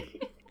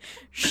bunny.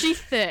 She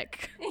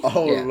thick.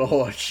 Oh, Yeah.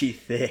 Lord, she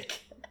thick.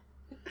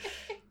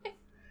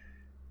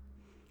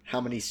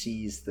 How many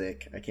C's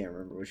thick? I can't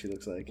remember what she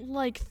looks like.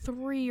 Like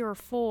 3 or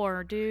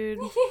 4, dude.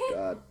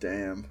 God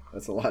damn.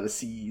 That's a lot of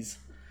C's.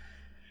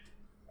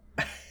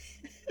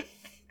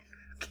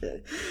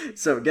 Okay.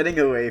 So getting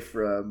away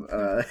from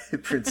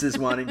princes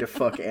wanting to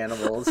fuck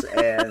animals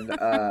and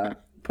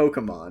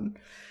Pokemon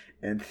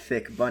and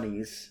thick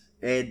bunnies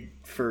and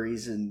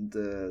furries and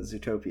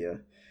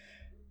Zootopia.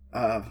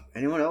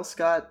 Anyone else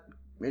got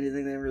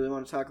anything they really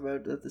want to talk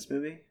about this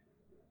movie?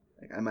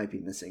 Like, I might be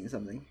missing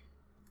something.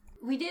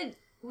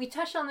 We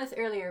touched on this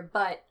earlier,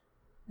 but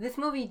this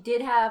movie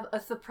did have a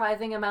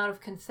surprising amount of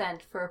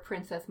consent for a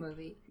princess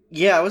movie.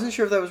 Yeah, I wasn't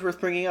sure if that was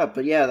worth bringing up,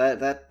 but yeah,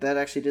 that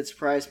actually did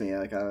surprise me.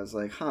 Like, I was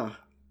like, huh.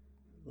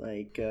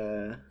 Like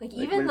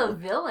even the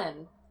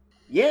villain.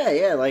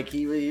 Yeah, like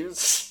he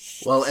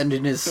was... Well, and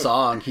in his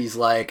song, he's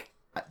like,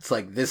 it's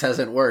like, this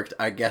hasn't worked,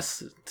 I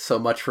guess so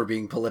much for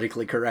being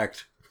politically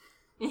correct.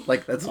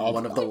 Like, that's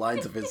one of the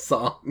lines of his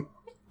song.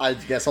 I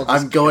guess I'll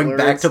just I'm going kill her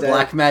back to instead.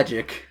 black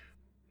magic.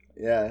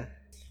 Yeah.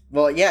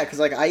 Well, yeah, because,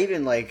 like, I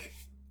even, like...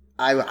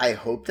 I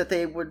hope that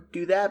they would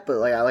do that,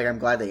 but I'm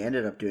glad they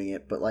ended up doing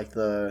it. But like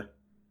the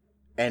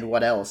and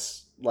what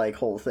else like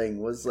whole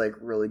thing was like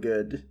really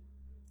good.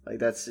 Like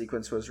that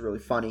sequence was really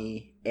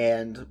funny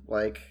and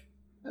like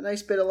a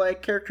nice bit of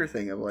like character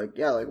thing of like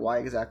why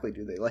exactly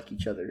do they like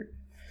each other?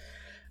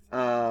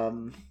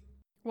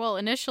 Well,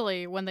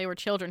 initially when they were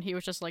children, he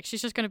was just like,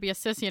 she's just gonna be a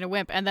sissy and a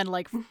wimp, and then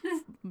like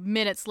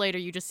minutes later,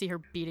 you just see her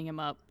beating him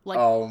up, like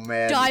oh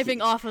man,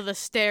 diving off of the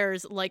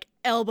stairs, like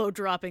elbow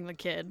dropping the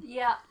kid.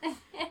 Yeah.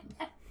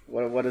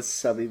 What a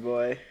subby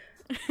boy.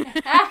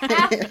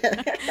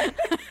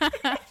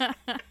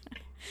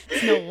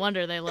 It's no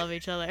wonder they love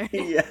each other.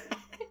 Yeah.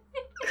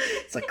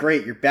 It's like,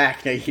 great, you're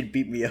back. Now you can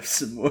beat me up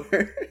some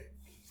more.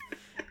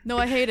 No,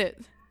 I hate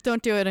it.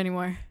 Don't do it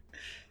anymore.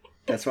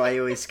 That's why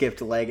you always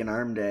skipped leg and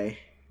arm day.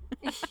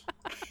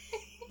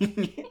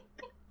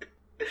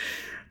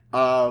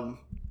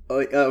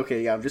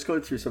 Okay, yeah, I'm just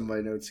going through some of my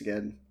notes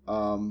again.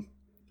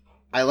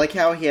 I like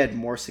how he had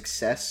more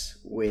success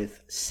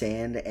with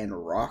sand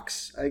and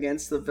rocks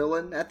against the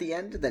villain at the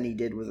end than he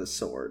did with a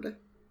sword.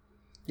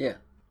 Yeah.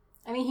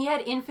 I mean, he had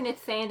infinite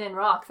sand and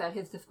rocks at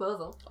his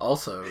disposal.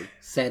 Also,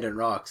 sand and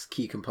rocks,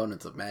 key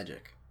components of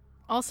magic.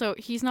 Also,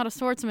 he's not a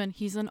swordsman,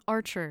 he's an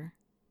archer.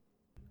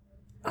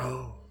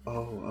 Oh,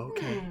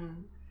 okay.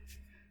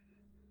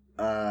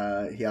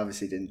 He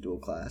obviously didn't dual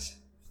class.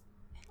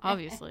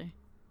 Obviously.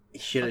 He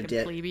should have Fucking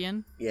dipped.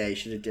 plebeian. Yeah, he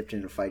should have dipped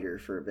into fighter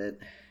for a bit.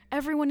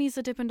 Everyone needs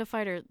to dip into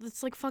fighter.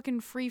 It's like fucking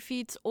free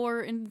feats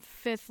or in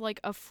fifth, like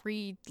a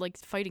free like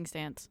fighting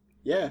stance.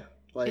 Yeah,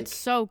 like It's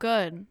so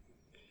good.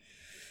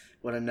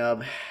 what a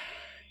nub.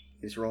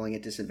 He's rolling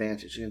at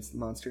disadvantage against the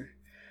monster.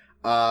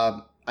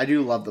 I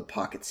do love the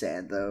pocket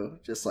sand though.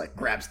 Just like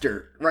grabs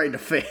dirt right in the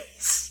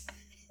face.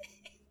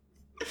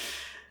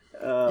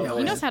 Yeah,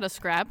 He knows how to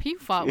scrap. He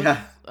fought with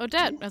Yeah.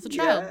 Odette as a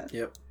child.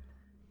 Yep.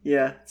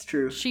 Yeah, it's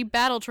true. She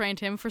battle trained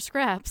him for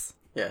scraps.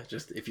 Yeah,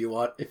 just if you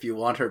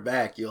want her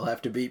back, you'll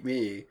have to beat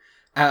me.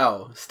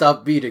 Ow,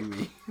 stop beating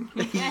me.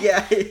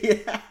 Yeah.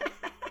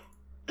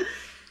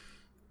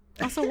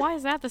 Also, why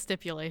is that the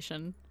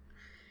stipulation?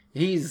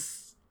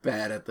 He's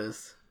bad at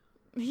this.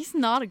 He's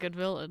not a good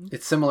villain.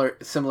 It's similar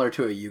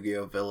to a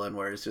Yu-Gi-Oh villain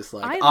where it's just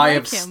like, I I like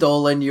have him.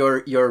 stolen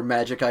your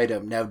magic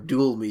item, now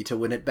duel me to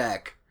win it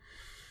back.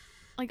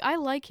 Like, I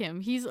like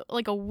him. He's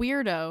like a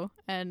weirdo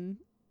and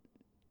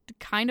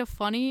kind of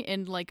funny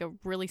in like a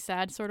really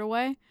sad sort of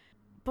way.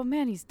 But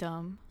man, he's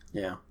dumb.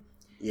 Yeah.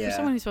 For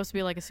someone who's supposed to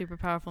be like a super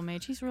powerful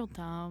mage, he's real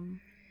dumb.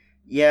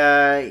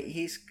 Yeah,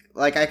 he's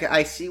like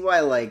I see why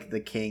like the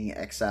king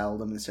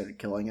exiled him and started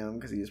killing him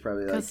because he was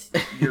probably like 'Cause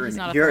he's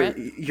not a threat.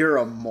 you're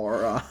a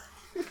moron.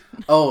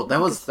 Oh, that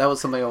was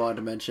something I wanted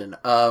to mention.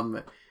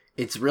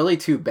 It's really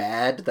too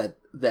bad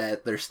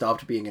that there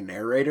stopped being a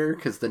narrator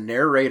because the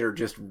narrator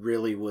just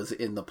really was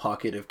in the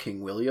pocket of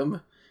King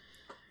William.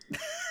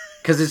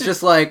 Because it's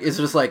just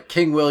like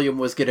King William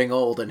was getting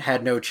old and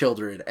had no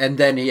children, and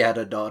then he had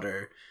a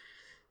daughter.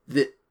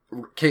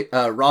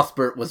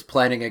 Rothbert was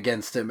planning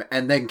against him,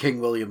 and then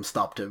King William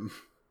stopped him.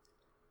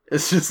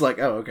 It's just like,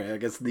 oh, okay, I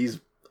guess these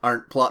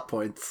aren't plot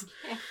points.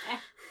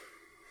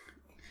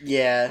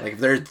 Yeah, Like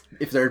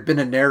if there had been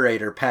a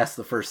narrator past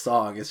the first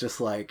song, it's just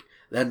like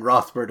then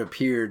Rothbert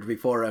appeared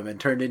before him and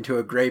turned into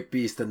a great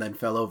beast and then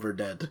fell over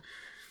dead.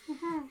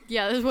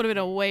 Yeah, this would have been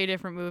a way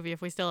different movie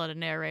if we still had a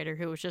narrator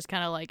who was just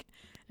kind of like,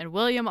 and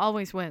William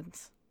always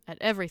wins at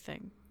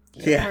everything.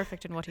 He's Yeah.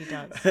 perfect in what he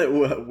does.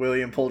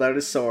 William pulled out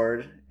his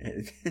sword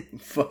and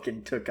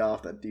fucking took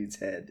off that dude's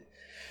head.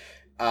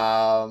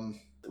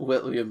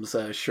 William's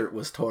shirt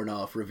was torn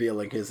off,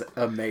 revealing his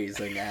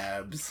amazing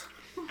abs.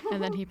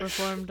 And then he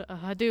performed a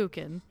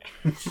Hadouken.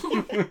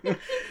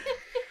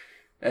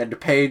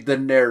 And paid the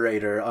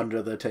narrator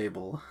under the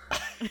table.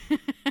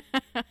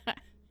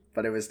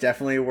 But it was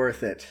definitely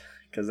worth it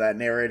because that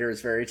narrator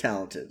is very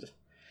talented.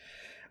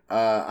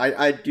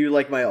 I do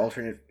like my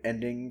alternate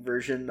ending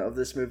version of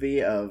this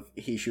movie of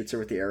he shoots her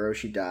with the arrow,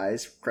 she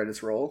dies,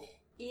 credits roll.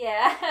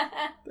 Yeah.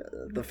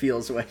 The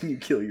feels when you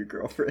kill your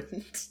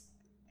girlfriend.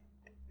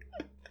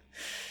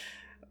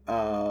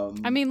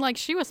 I mean, like,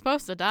 she was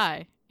supposed to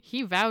die.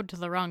 He vowed to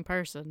the wrong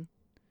person.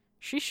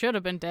 She should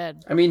have been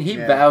dead. I mean, he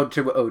Yeah. vowed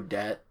to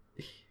Odette.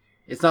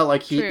 It's not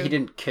like he True.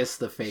 didn't kiss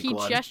the fake He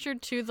one.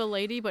 gestured to the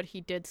lady, but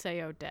he did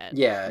say Odette.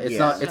 Yeah, it's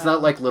Yeah.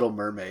 not like Little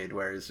Mermaid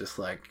where it's just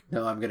like,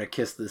 no, I'm gonna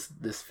kiss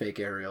this fake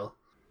Ariel.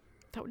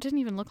 That didn't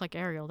even look like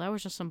Ariel. That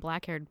was just some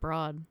black-haired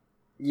broad.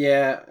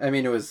 Yeah, I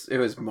mean it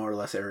was more or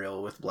less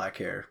Ariel with black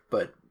hair,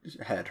 but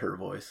had her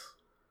voice.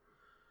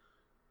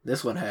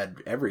 This one had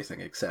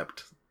everything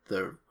except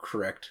the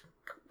correct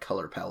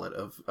color palette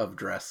of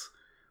dress,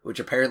 which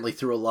apparently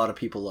threw a lot of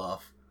people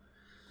off.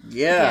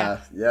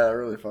 Yeah, that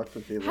really fucked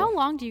with people. How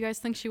long do you guys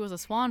think she was a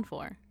swan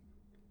for?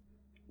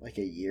 Like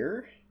a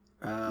year?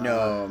 Uh,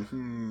 No.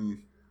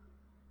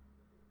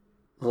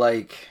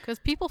 Like, Because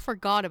people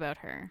forgot about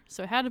her,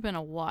 so it had to have been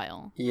a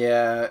while.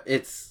 yeah,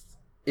 it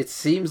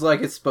seems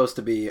like it's supposed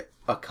to be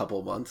a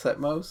couple months at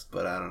most,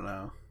 but I don't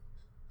know.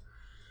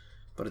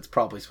 But it's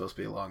probably supposed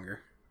to be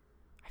longer.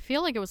 I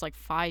feel like it was like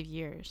 5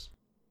 years.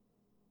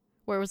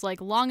 Where it was like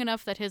long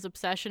enough that his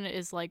obsession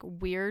is like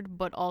weird,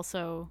 but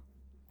also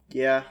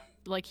Yeah.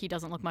 like he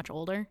doesn't look much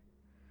older.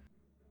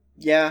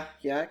 Yeah,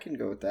 I can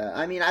go with that.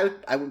 I mean,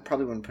 I would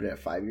probably wouldn't put it at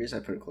 5 years.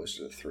 I'd put it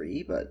closer to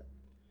 3, but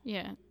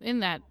Yeah, in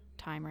that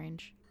time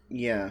range.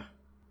 yeah.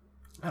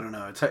 I don't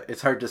know.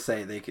 It's hard to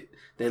say.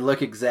 They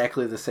look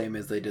exactly the same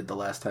as they did the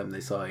last time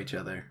they saw each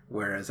other,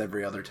 whereas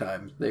every other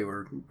time they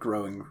were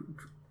growing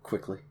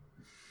quickly.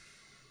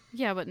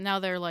 Yeah, but now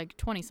they're like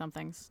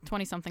 20-somethings.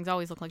 20-somethings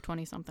always look like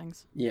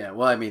 20-somethings. Yeah,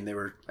 well, I mean,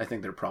 I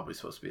think they're probably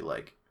supposed to be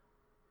like,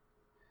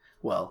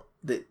 well,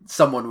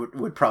 someone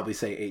would probably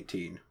say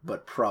 18,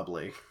 but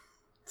probably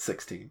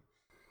 16.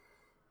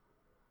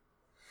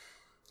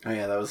 Oh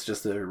yeah, that was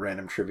just a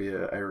random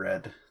trivia I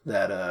read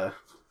that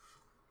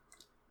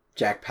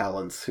Jack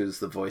Palance, who's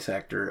the voice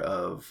actor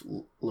of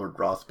Lord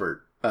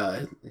Rothbart,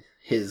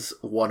 his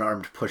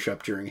one-armed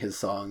push-up during his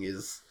song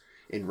is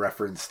in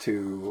reference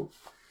to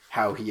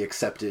how he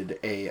accepted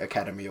a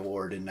Academy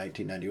Award in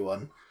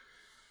 1991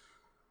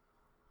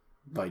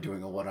 by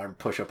doing a one-armed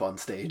push-up on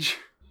stage.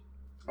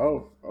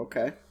 Oh,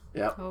 okay.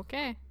 Yep.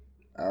 Okay.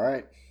 All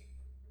right.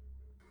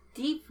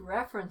 Deep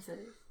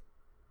references.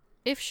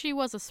 If she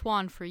was a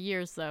swan for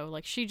years, though,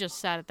 like she just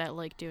sat at that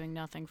lake doing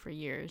nothing for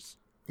years.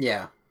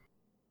 Yeah.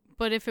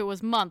 But if it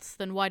was months,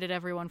 then why did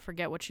everyone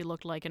forget what she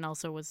looked like and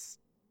also was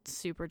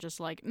super just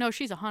like, no,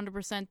 she's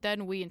 100% dead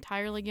and we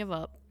entirely give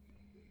up?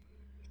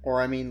 Or,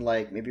 I mean,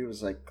 like, maybe it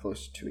was, like,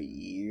 close to a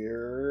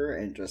year,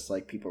 and just,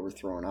 like, people were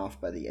thrown off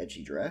by the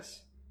edgy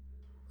dress.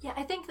 Yeah,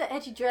 I think the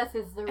edgy dress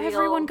is the real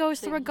Everyone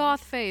goes through a thing.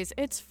 goth phase.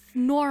 It's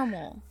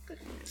normal.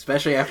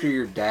 Especially after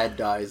your dad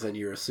dies and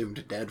you're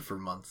assumed dead for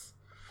months.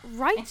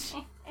 Right?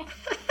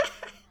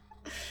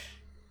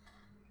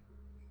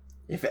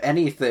 If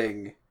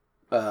anything,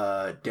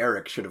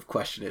 Derek should have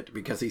questioned it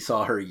because he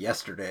saw her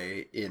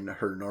yesterday in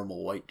her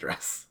normal white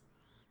dress.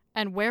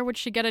 And where would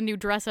she get a new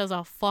dress as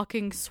a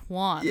fucking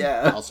swan?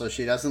 Yeah. Also,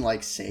 she doesn't,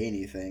 like, say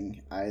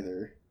anything,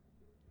 either.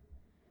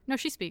 No,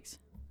 she speaks.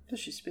 Does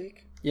she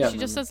speak? Yeah. She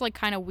just says like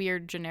kind of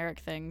weird generic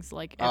things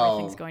like Oh.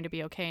 everything's going to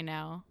be okay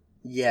now.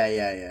 Yeah,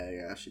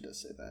 she does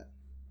say that.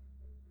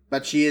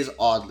 But she is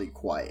oddly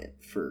quiet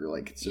for,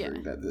 like,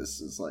 considering that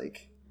this is,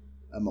 like,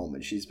 a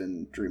moment she's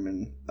been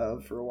dreaming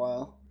of for a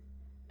while.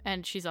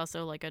 And she's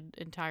also like an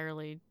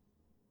entirely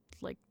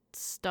like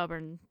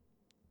stubborn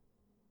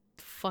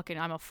fucking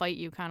I'ma fight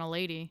you kind of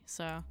lady,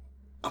 so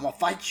I'ma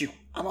fight you!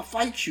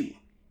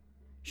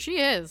 she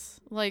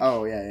is. Like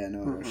Oh, yeah,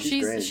 no,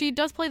 she's great. she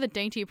does play the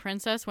dainty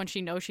princess when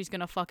she knows she's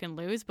gonna fucking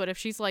lose, but if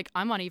she's like,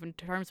 I'm on even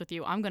terms with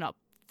you, I'm gonna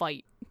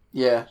fight.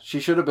 Yeah, she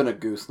should have been a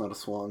goose, not a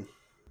swan.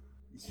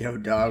 Yo,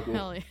 dog.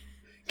 Hell yeah.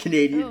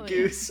 Canadian Hell yeah.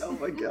 goose, oh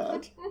my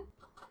god.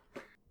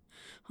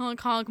 Honk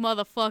honk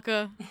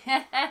motherfucker.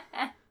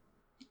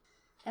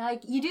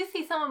 Like, you do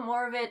see some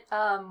more of it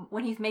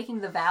when he's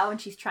making the vow and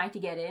she's trying to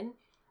get in.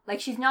 Like,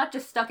 she's not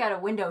just stuck out a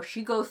window.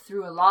 She goes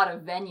through a lot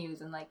of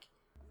venues and, like,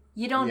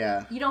 you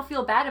don't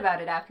feel bad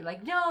about it after.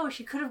 Like, no,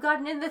 she could have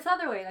gotten in this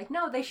other way. Like,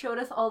 no, they showed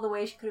us all the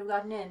ways she could have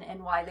gotten in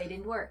and why they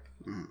didn't work.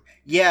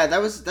 Yeah, that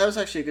was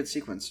actually a good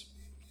sequence.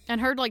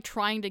 And her like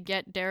trying to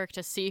get Derek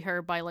to see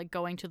her by like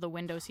going to the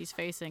windows he's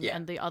facing Yeah.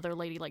 and the other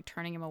lady like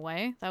turning him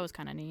away. That was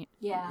kind of neat.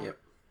 Yeah. Yep.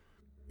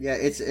 Yeah,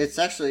 it's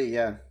actually,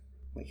 yeah.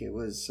 Like, it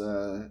was,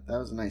 that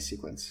was a nice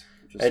sequence.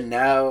 Just, And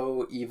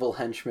now Evil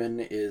Henchman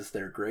is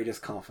their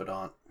greatest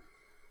confidant.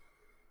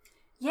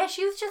 Yeah,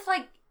 she was just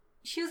like,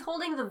 she was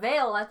holding the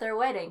veil at their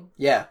wedding.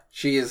 Yeah,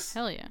 she is.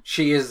 Hell yeah.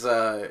 She is.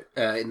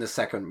 In the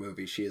second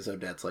movie, she is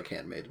Odette's like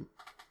handmaiden.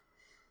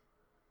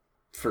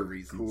 For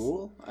reasons.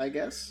 cool, I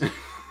guess.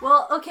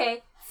 Well,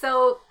 okay,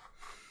 so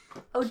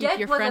Odette Keep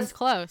your was friends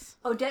close.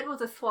 Odette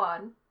was a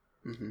swan,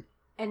 Mm-hmm.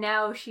 and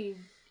now she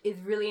is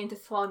really into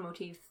swan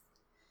motifs,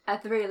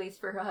 at the very least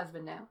for her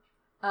husband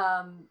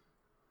now.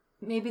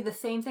 Maybe the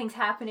same thing's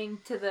happening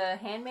to the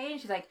handmaid.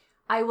 She's like,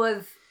 I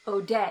was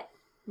Odette,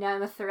 now I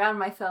must surround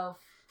myself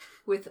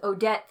with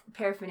Odette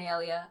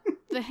paraphernalia.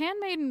 The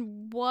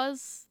handmaiden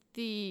was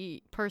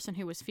the person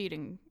who was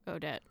feeding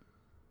Odette.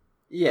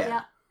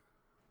 Yeah.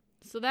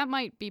 So that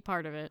might be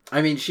part of it.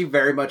 I mean, she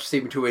very much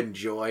seemed to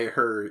enjoy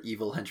her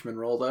evil henchman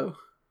role, though.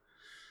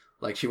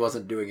 Like, she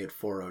wasn't doing it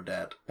for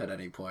Odette at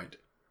any point.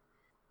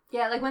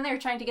 Yeah, like when they were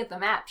trying to get the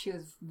map, she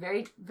was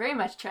very, very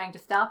much trying to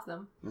stop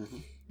them.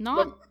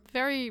 Not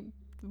very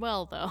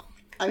well, though.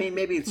 I mean,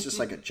 maybe it's just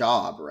like a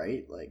job,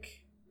 right?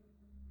 Like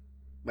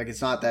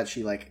it's not that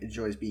she like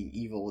enjoys being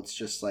evil. It's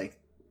just like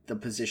the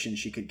position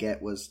she could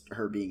get was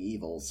her being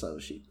evil, so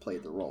she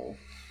played the role.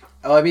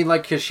 Oh, I mean,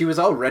 like, because she was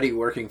already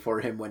working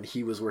for him when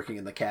he was working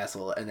in the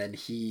castle, and then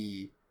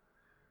he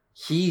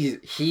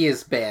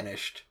is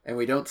banished, and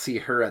we don't see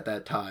her at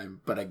that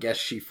time, but I guess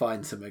she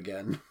finds him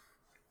again.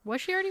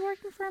 Was she already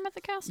working for him at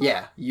the castle?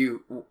 Yeah,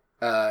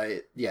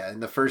 in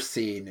the first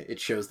scene, it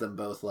shows them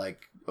both,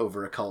 like,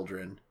 over a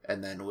cauldron,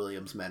 and then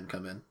William's men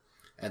come in,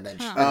 and then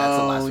and that's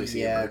the last we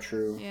see of her.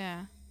 True.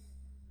 Yeah.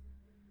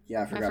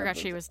 Yeah, I forgot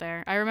she was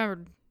there. I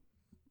remembered,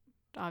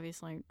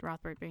 obviously,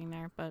 Rothbart being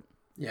there, but...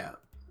 Yeah.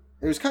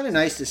 It was kind of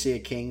nice to see a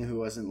king who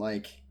wasn't,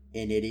 like,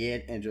 an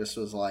idiot and just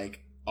was,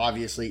 like,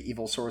 obviously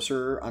evil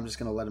sorcerer. I'm just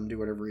going to let him do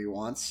whatever he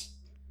wants.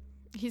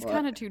 He's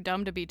kind of too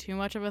dumb to be too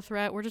much of a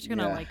threat. We're just going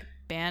to, like,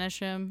 banish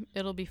him.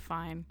 It'll be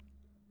fine.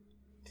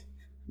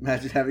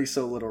 Imagine having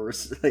so little,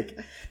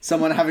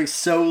 someone having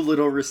so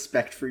little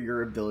respect for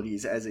your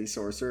abilities as a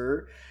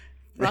sorcerer.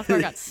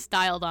 Rothbart got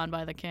styled on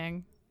by the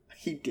king.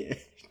 He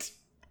did.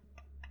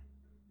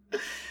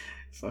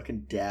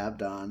 Fucking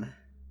dabbed on.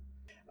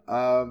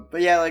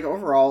 But yeah, like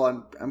overall,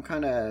 I'm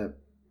kind of.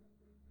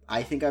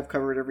 I think I've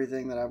covered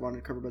everything that I wanted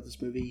to cover about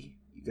this movie.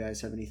 You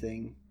guys have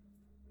anything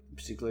in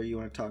particular you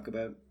want to talk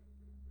about?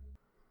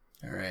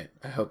 All right.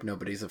 I hope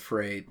nobody's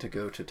afraid to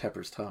go to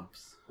Tepper's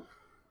Tops.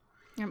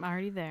 I'm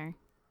already there.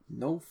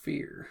 No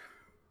fear.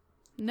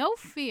 No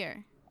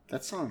fear.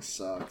 That song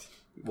sucked.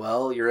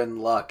 Well, you're in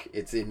luck.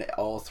 It's in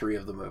all 3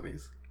 of the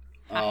movies.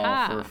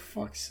 Oh, for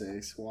fuck's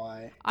sakes!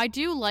 Why? I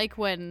do like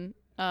when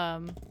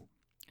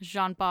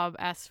Jean-Bob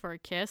asks for a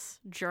kiss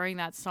during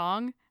that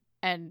song,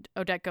 and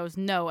Odette goes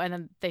no, and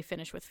then they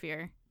finish with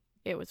fear.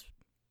 It was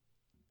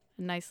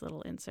a nice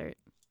little insert.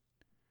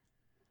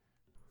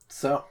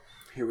 So,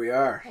 here we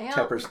are. Hey,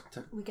 Tepper's...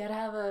 we gotta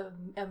have a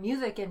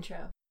music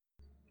intro.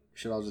 We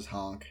should all just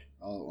honk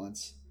all at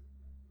once.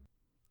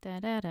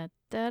 Honk,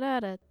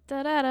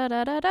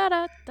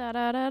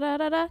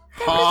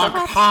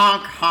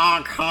 honk,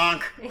 honk,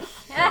 honk.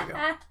 There we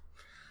go.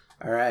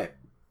 All right.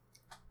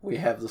 We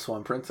have The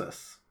Swan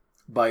Princess.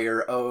 By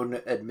your own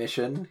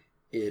admission,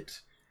 it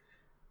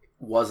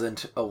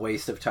wasn't a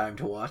waste of time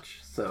to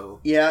watch, so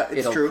Yeah,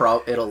 it's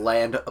true. It'll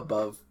land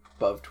above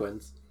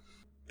Twins.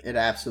 It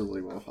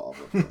absolutely will fall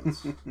above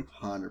Twins.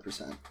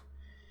 100%.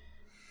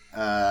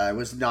 It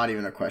was not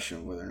even a question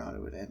of whether or not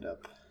it would end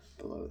up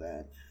below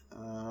that.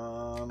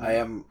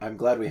 I'm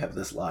glad we have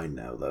this line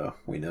now, though.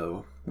 We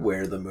know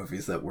where the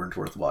movies that weren't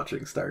worth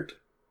watching start.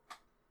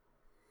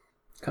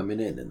 Coming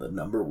in the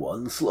number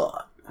 1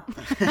 slot.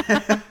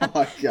 Oh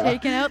my god.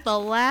 Taking out the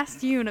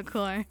last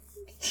unicorn.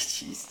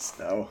 Jesus,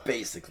 no.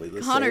 Basically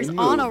the Connor's same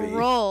on a movie.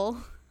 roll.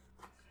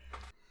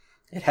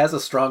 It has a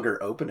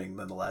stronger opening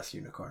than The Last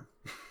Unicorn.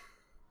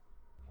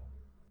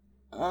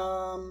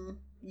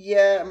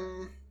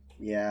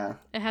 Yeah.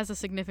 It has a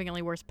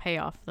significantly worse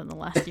payoff than the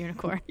last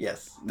unicorn.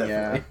 Yes,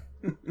 definitely.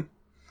 Yeah.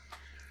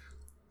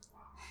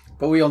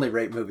 But we only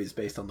rate movies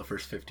based on the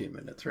first 15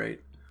 minutes, right?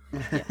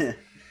 Yes.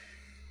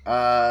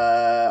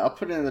 I'll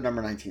put it in the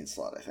number 19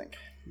 slot, I think.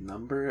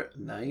 Number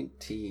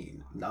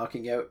 19.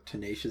 Knocking out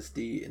Tenacious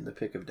D in the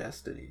Pick of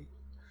Destiny.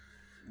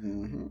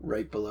 Mm-hmm.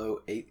 Right below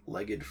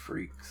Eight-Legged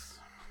Freaks.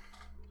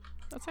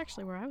 That's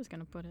actually where I was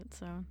going to put it,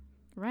 so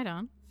right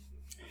on.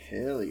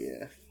 Hell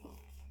yeah.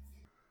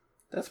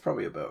 That's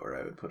probably about where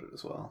I would put it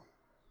as well.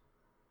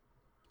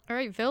 All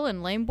right,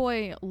 villain, lame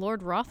boy,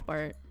 Lord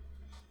Rothbart.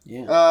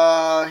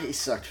 Yeah. He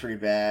sucked pretty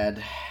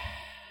bad.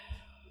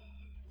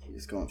 He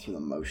was going through the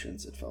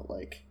motions, it felt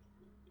like.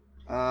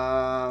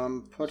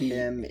 Put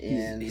him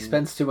in... He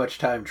spends too much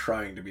time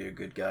trying to be a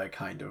good guy,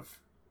 kind of.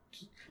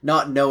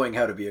 Not knowing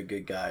how to be a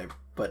good guy,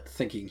 but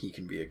thinking he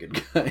can be a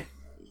good guy.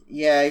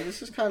 Yeah, he was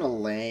just kind of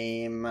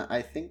lame.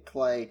 I think,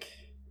 like...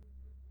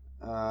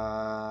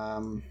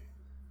 The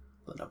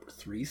number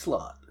 3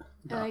 slot.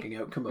 Knocking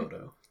out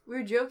Komodo. We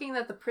were joking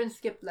that the prince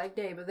skipped leg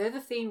day, but there's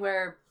a scene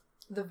where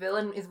the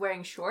villain is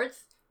wearing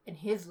shorts, and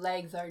his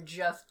legs are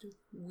just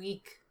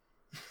weak.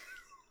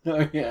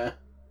 Oh, yeah.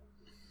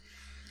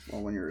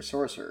 Well, when you're a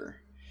sorcerer.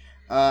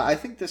 I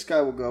think this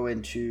guy will go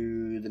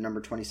into the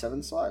number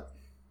 27 slot.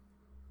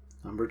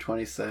 Number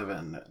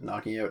 27.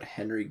 Knocking out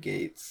Henry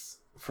Gates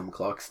from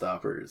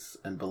Clockstoppers,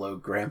 and below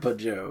Grandpa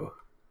Joe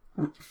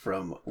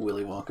from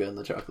Willy Wonka and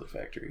the Chocolate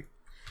Factory.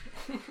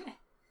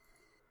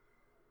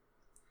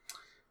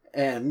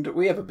 And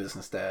we have a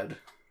business dad.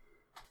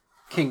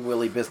 King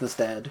Willie business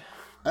dad.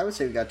 I would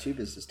say we got 2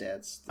 business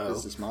dads. The Oh.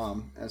 business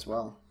mom as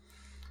well.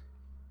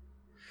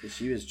 'Cause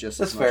she was just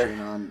That's as much fair. in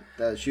on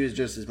she was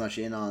just as much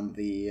in on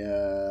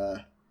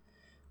the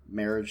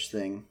marriage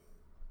thing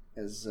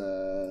as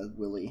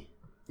Willie.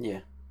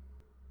 Yeah.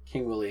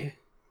 King Willie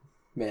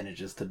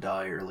manages to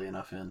die early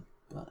enough in,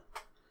 but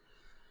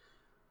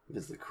what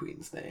is the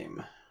queen's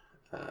name?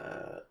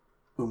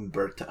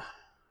 Umberta.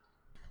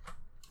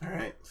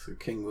 Alright, so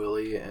King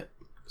Willie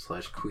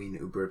 / Queen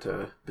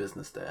Umberta,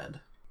 business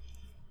dad.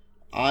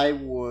 I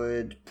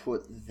would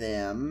put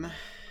them...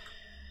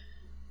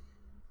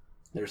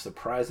 They're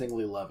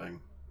surprisingly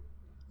loving.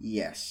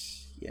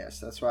 Yes.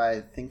 That's why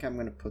I think I'm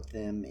going to put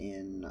them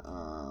in...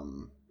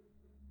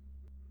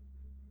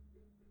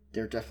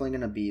 They're definitely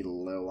going to be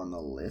low on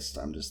the list.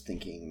 I'm just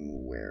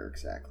thinking where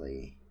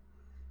exactly.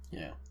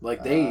 Yeah.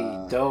 Like, they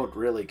don't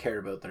really care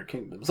about their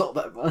kingdoms all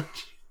that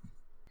much.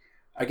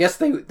 I guess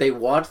they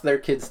want their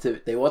kids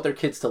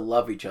to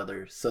love each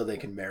other so they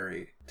can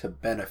marry to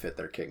benefit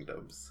their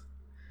kingdoms.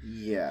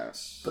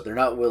 Yes. But they're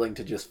not willing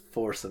to just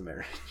force a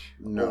marriage.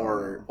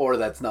 No. Or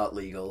that's not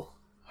legal.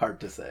 Hard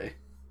to say.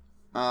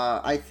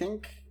 I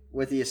think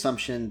with the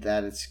assumption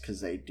that it's because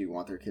they do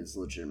want their kids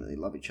to legitimately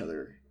love each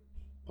other,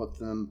 put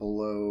them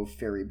below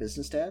fairy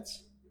business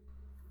dads.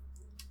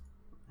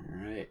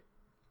 Alright.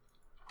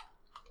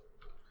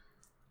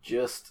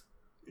 Just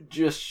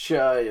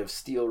shy of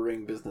Steel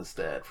Ring Business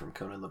Dad from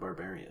Conan the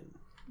Barbarian.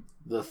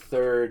 The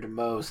third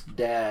most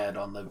dad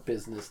on the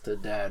business to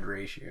dad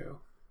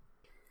ratio.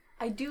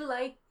 I do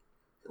like,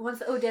 once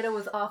Odetta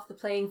was off the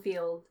playing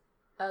field,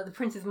 the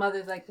prince's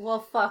mother's like, well,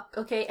 fuck,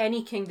 okay,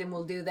 any kingdom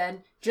will do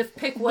then. Just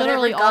pick whatever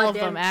Literally all of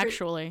goddamn them,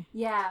 actually.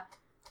 Yeah.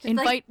 Just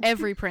Invite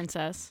every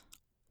princess.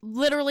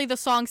 Literally, the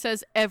song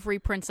says every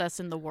princess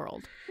in the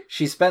world.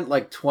 She spent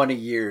like 20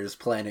 years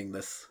planning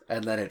this,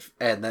 and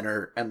then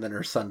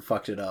her son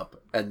fucked it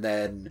up, and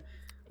then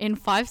In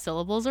 5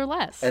 syllables or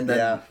less. and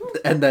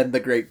then the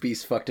Great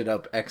Beast fucked it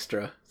up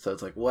extra. So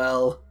it's like,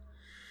 well,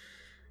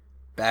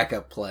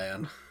 backup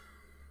plan.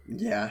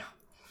 Yeah.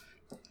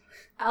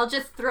 I'll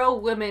just throw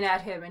women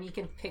at him and he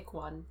can pick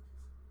one.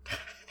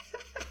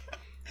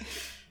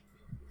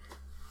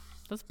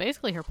 That's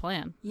basically her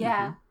plan.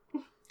 Yeah.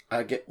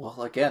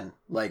 Again,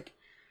 like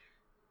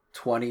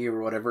 20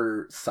 or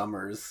whatever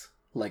summers,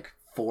 like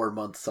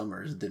 4-month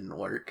summers didn't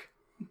work.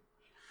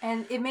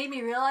 And it made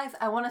me realize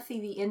I want to see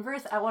the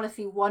inverse. I want to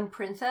see one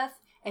princess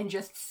and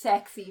just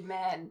sexy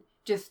men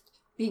just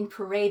being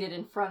paraded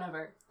in front of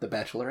her. The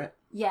Bachelorette,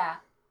 Yeah.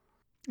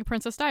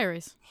 Princess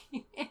Diaries.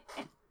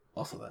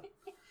 also that.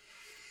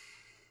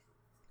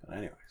 But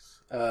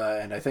anyways,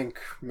 and I think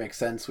makes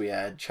sense. We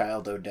add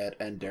Child, Odette,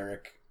 and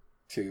Derek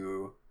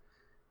to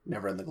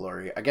Never End the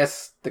Glory. I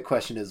guess the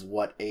question is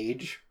what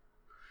age?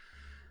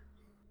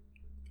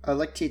 I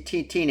like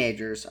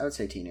teenagers. I would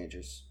say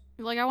teenagers.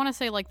 Like, I want to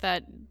say, like,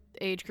 that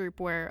age group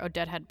where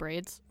Odette had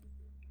braids.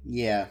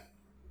 Yeah.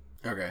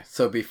 Okay,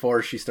 so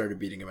before she started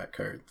beating him at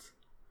cards,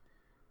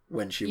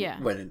 when she Yeah.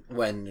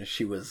 when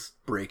she was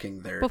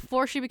breaking their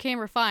Before she became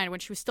refined, when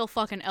she was still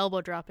fucking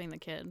elbow dropping the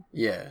kid.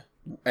 yeah,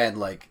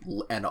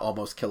 and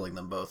almost killing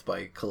them both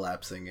by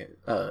collapsing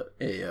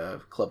a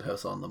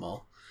clubhouse on them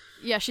all.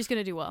 Yeah, she's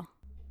gonna do well.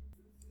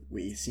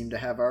 We seem to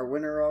have our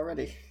winner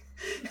already.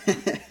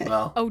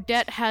 Well,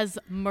 Odette has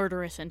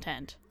murderous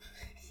intent.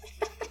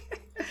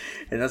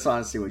 And that's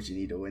honestly what you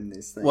need to win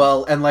this thing.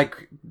 well, and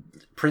like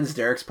Prince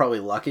Derek's probably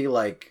lucky.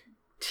 Like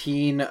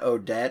teen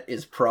Odette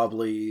is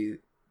probably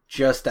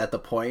just at the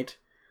point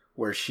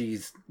where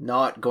she's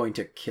not going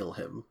to kill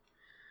him.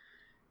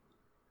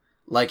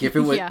 Like if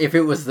it was Yeah. if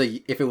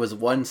it was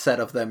one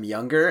set of them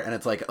younger and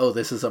it's like, oh,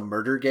 this is a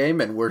murder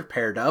game and we're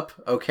paired up,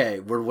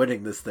 okay, we're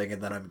winning this thing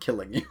and then I'm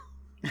killing you.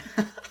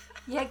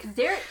 Yeah, because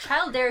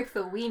Child Derek's a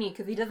weenie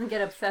because he doesn't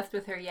get obsessed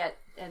with her yet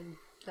and,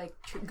 like,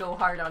 go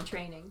hard on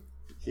training.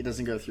 he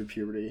doesn't go through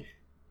puberty.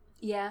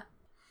 Yeah.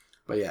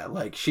 But yeah,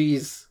 like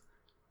she's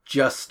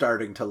just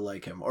starting to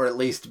like him, or at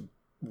least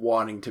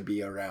wanting to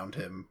be around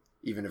him,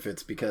 even if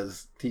it's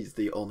because he's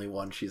the only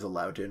one she's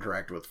allowed to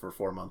interact with for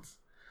 4 months.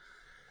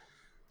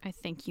 I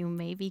think you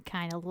maybe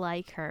kind of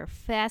like her.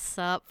 Fess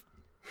up.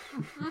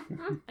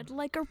 I'd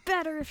like her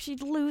better if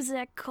she'd lose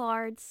at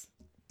cards.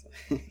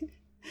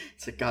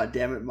 It's like, God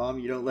damn it, Mom,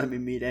 you don't let me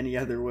meet any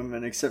other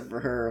women except for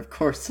her. Of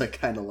course I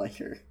kind of like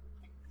her.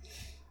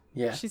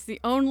 Yeah. She's the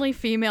only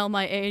female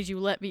my age you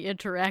let me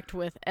interact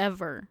with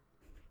ever.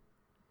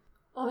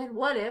 Oh, and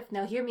what if,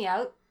 now hear me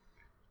out,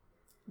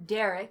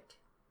 Derek,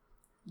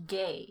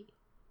 gay?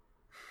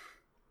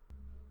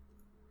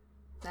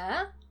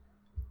 Huh?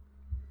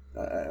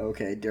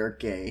 Okay, Derek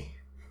Gay.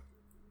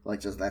 Like,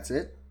 just that's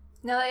it?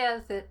 No, yeah,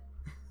 that's it.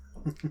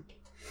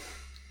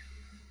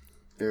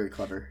 Very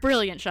clever.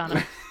 Brilliant,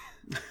 Shauna.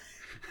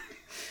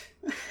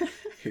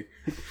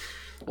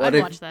 I'd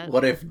watch that.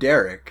 What if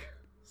Derek,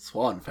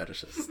 swan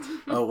fetishist?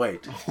 Oh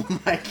wait, Oh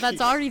my God.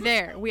 That's already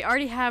there. We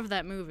already have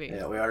that movie.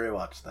 yeah, we already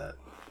watched that.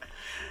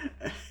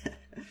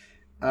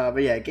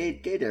 But yeah, gay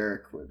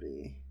Derek would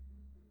be.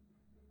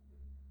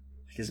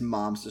 His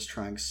mom's just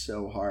trying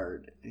so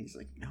hard. And he's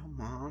like, no,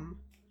 Mom.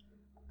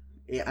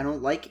 I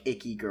don't like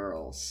icky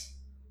girls.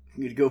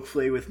 I'm gonna go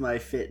play with my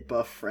fit,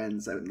 buff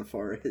friends out in the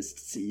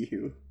forest. See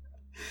you.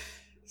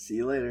 See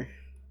you later.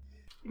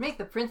 You make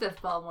the princess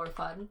ball more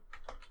fun.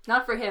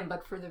 Not for him,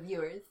 but for the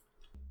viewers.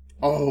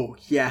 Oh,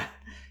 yeah.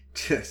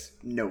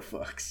 Just no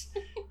fucks.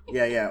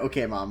 Yeah.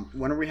 Okay, Mom.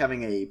 When are we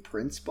having a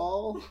prince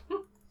ball?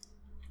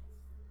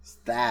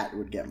 That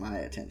would get my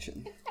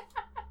attention.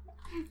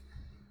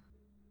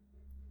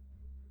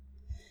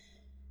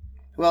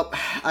 Well,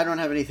 I don't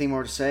have anything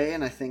more to say,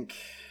 and I think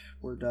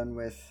we're done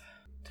with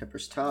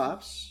Tepper's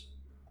Tops.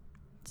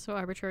 So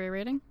arbitrary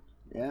rating?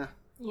 Yeah.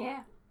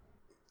 Yeah.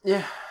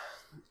 Yeah.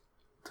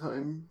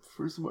 Time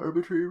for some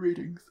arbitrary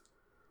ratings.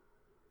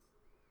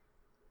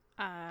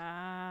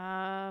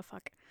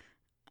 Fuck.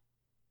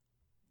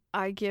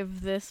 I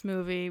give this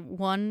movie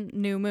 1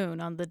 new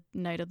moon on the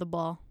night of the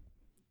ball.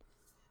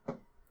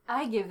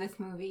 I give this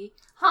movie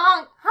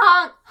honk,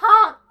 honk,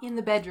 honk in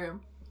the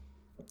bedroom.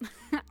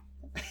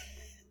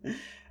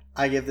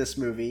 I give this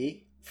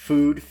movie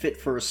food fit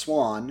for a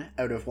swan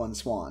out of 1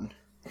 swan.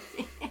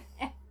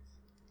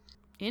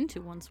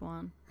 Into 1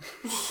 swan.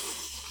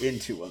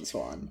 Into 1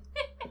 swan.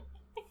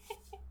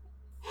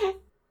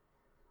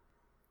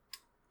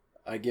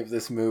 I give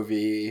this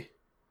movie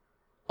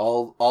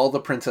all the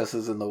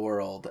princesses in the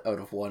world out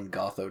of 1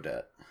 goth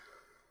Odette.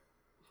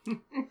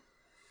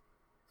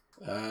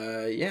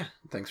 Yeah.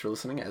 Thanks for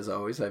listening. As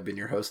always, I've been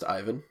your host,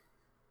 Ivan.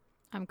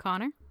 I'm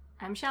Connor.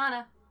 I'm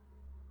Shauna.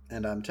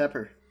 And I'm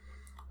Tepper.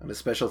 And a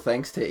special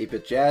thanks to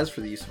 8-Bit Jazz for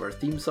the use of our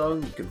theme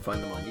song. You can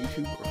find them on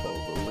YouTube or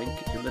follow the link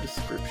in the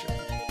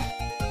description.